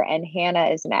actor and Hannah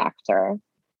is an actor.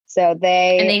 So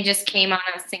they just came on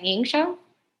a singing show?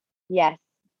 Yes.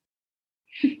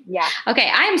 Yeah. Okay.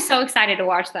 I'm so excited to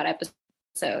watch that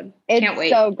episode. Can't wait.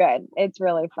 It's so good. It's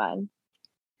really fun.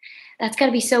 That's got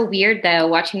to be so weird though,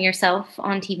 watching yourself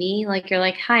on TV. Like you're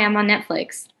like, hi, I'm on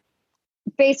Netflix.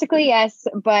 Basically, yes.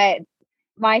 But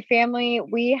my family,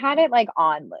 we had it like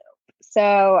on loop.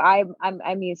 So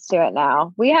I'm used to it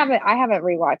now. I haven't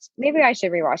rewatched. Maybe I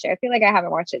should rewatch it. I feel like I haven't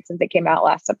watched it since it came out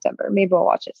last September. Maybe we'll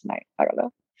watch it tonight. I don't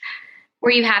know.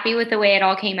 Were you happy with the way it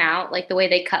all came out? Like the way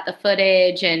they cut the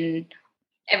footage and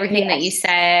everything that you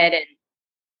said?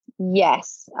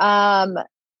 Yes. I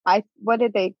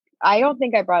don't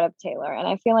think I brought up Taylor and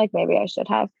I feel like maybe I should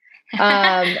have.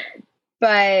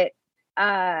 But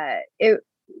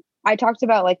I talked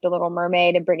about like The Little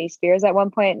Mermaid and Britney Spears at one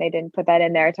point and they didn't put that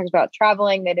in there. I talked about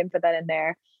traveling. They didn't put that in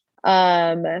there.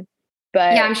 But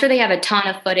yeah, I'm sure they have a ton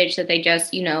of footage that they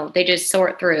just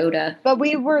sort through to. But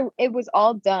it was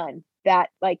all done that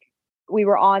like we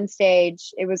were on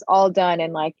stage. It was all done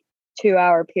in like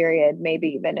 2-hour period. Maybe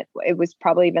even it was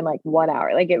probably even like 1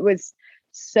 hour. Like it was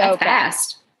so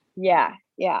fast. Yeah.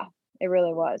 Yeah, it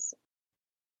really was.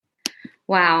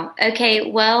 Wow.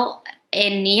 Okay. Well,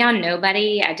 in Neon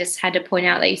Nobody, I just had to point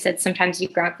out that you said sometimes you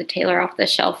grab the Taylor off the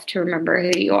shelf to remember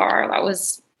who you are. That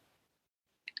was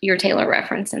your Taylor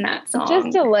reference in that song.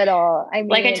 Just a little. I mean,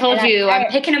 like I told you,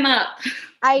 I'm picking them up.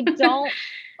 I don't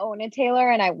own a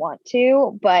Taylor and I want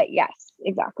to, but yes,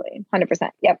 exactly.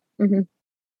 100%. Yep. Mm-hmm.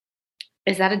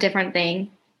 Is that a different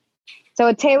thing?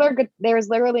 So there's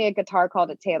literally a guitar called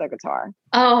a Taylor guitar.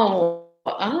 Oh.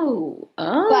 But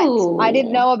I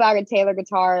didn't know about a Taylor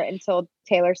guitar until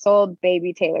Taylor sold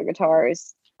baby Taylor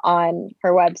guitars on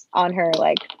her website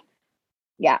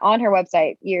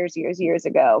years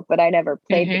ago, but I never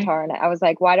played guitar. And I was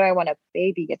like, why do I want a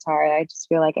baby guitar? I just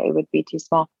feel like it would be too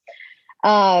small.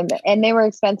 And they were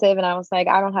expensive and I was like,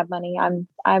 I don't have money. I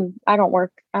don't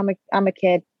work. I'm a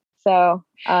kid. So,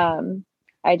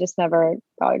 I just never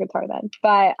got a guitar then.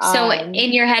 But so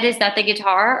in your head, is that the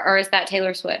guitar or is that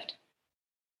Taylor Swift?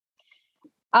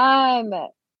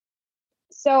 So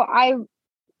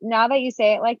now that you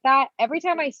say it like that, every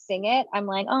time I sing it, I'm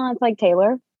like, oh, it's like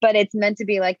Taylor, but it's meant to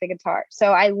be like the guitar.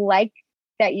 So I like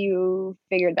that you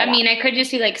figured that out. I could just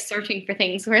be like searching for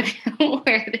things where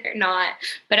they're not,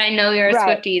 but I know you're a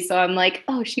Swiftie. So I'm like,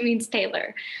 oh, she means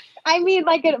Taylor. I mean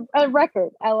like a record.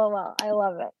 LOL. I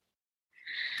love it.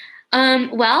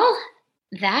 Well,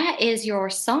 that is your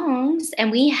songs. And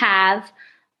we have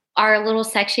our little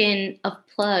section of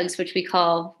plugs, which we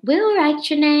call We'll Write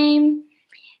Your Name.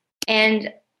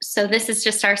 And so this is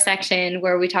just our section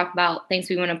where we talk about things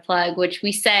we want to plug, which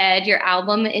we said your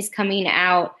album is coming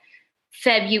out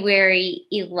February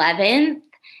 11th.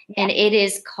 Yeah. And it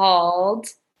is called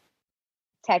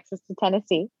Texas to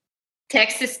Tennessee.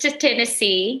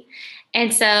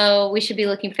 And so we should be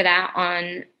looking for that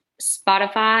on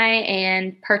Spotify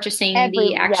and purchasing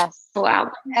the actual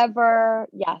album.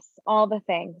 Yes, all the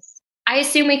things. I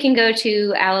assume we can go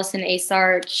to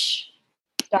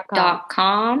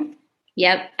AllisonAsarch.com.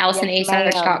 Yep,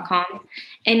 AllisonAsarch.com.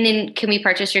 And then can we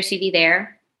purchase your CD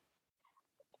there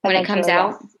when it comes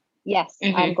out? Yes,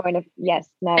 I'm going to. Yes,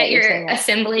 now that you're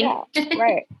assembling. Yeah,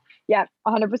 right. Yeah,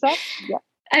 100%. Yeah.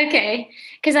 Okay,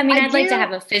 because I'd like to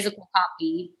have a physical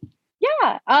copy.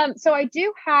 Yeah. So I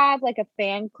do have like a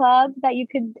fan club that you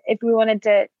could, if we wanted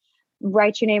to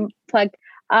write your name plug.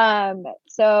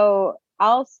 So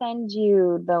I'll send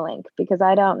you the link because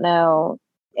I don't know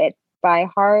it by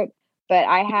heart, but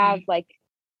I have like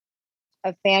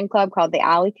a fan club called the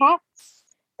Alley Cats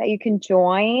that you can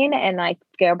join and like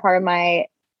get a part of my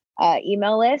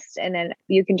email list. And then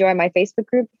you can join my Facebook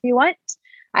group if you want.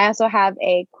 I also have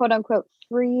a quote unquote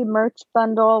free merch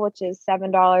bundle, which is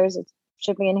 $7. It's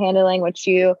shipping and handling, which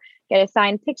you get a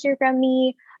signed picture from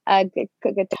me, a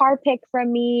guitar pick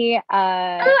from me.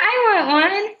 I want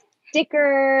one.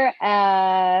 Sticker.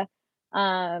 A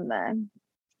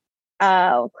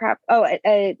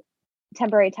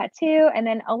temporary tattoo, and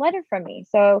then a letter from me.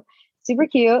 So super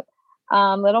cute,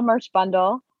 little merch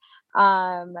bundle.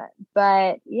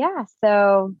 But yeah,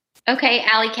 so okay,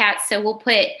 Alley Cats. So we'll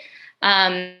put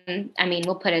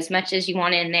we'll put as much as you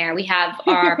want in there. We have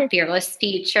our Fearless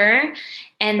feature,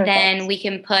 and Perfect. then we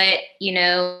can put,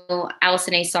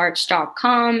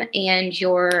 AllisonASarch.com and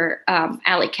your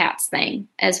Alley Cats thing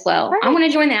as well. Perfect. I want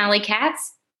to join the Alley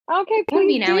Cats. Okay, I want to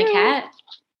be an Alley Cat.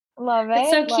 Love it.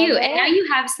 It's so cute. It. And now you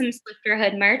have some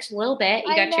Swifterhood merch a little bit.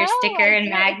 You got your sticker and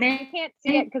magnet. You can't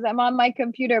see it because I'm on my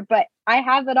computer, but I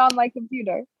have it on my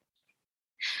computer.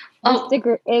 The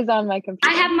sticker is on my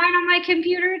computer. I have mine on my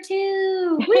computer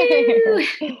too. Woo!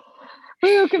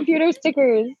 Woo, computer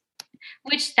stickers.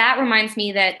 Which that reminds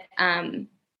me that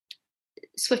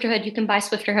Swifterhood, you can buy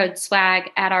Swifterhood swag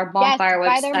at our Bonfire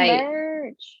website. Buy their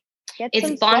merch.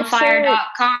 It's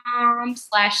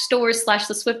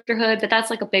bonfire.com/stores/the Swifterhood, but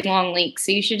that's like a big long link.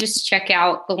 So you should just check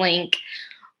out the link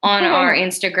on our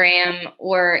Instagram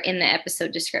or in the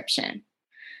episode description.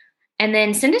 And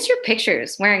then send us your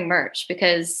pictures wearing merch,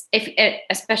 because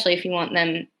especially if you want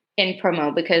them in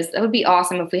promo, because that would be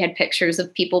awesome if we had pictures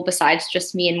of people besides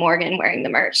just me and Morgan wearing the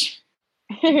merch.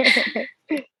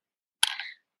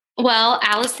 Well,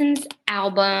 Allison's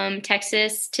album,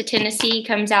 Texas to Tennessee,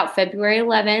 comes out February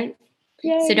 11th.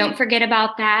 Yay. So don't forget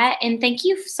about that. And thank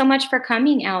you so much for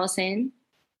coming, Allison.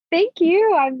 Thank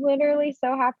you. I'm literally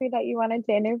so happy that you wanted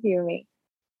to interview me.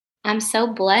 I'm so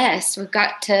blessed. We've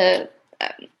got to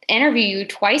interview you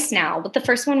twice now, but the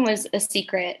first one was a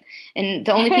secret. And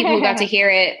the only people who got to hear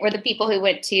it were the people who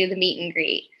went to the meet and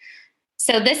greet.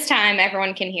 So this time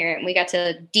everyone can hear it, and we got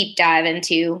to deep dive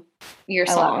into your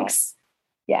songs.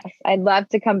 Yes, I'd love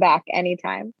to come back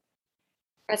anytime.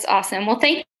 That's awesome. Well,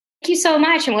 thank you so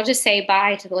much. And we'll just say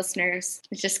bye to the listeners.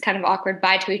 It's just kind of awkward.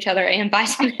 Bye to each other and bye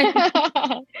to them.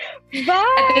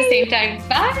 Bye. At the same time.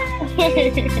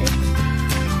 Bye.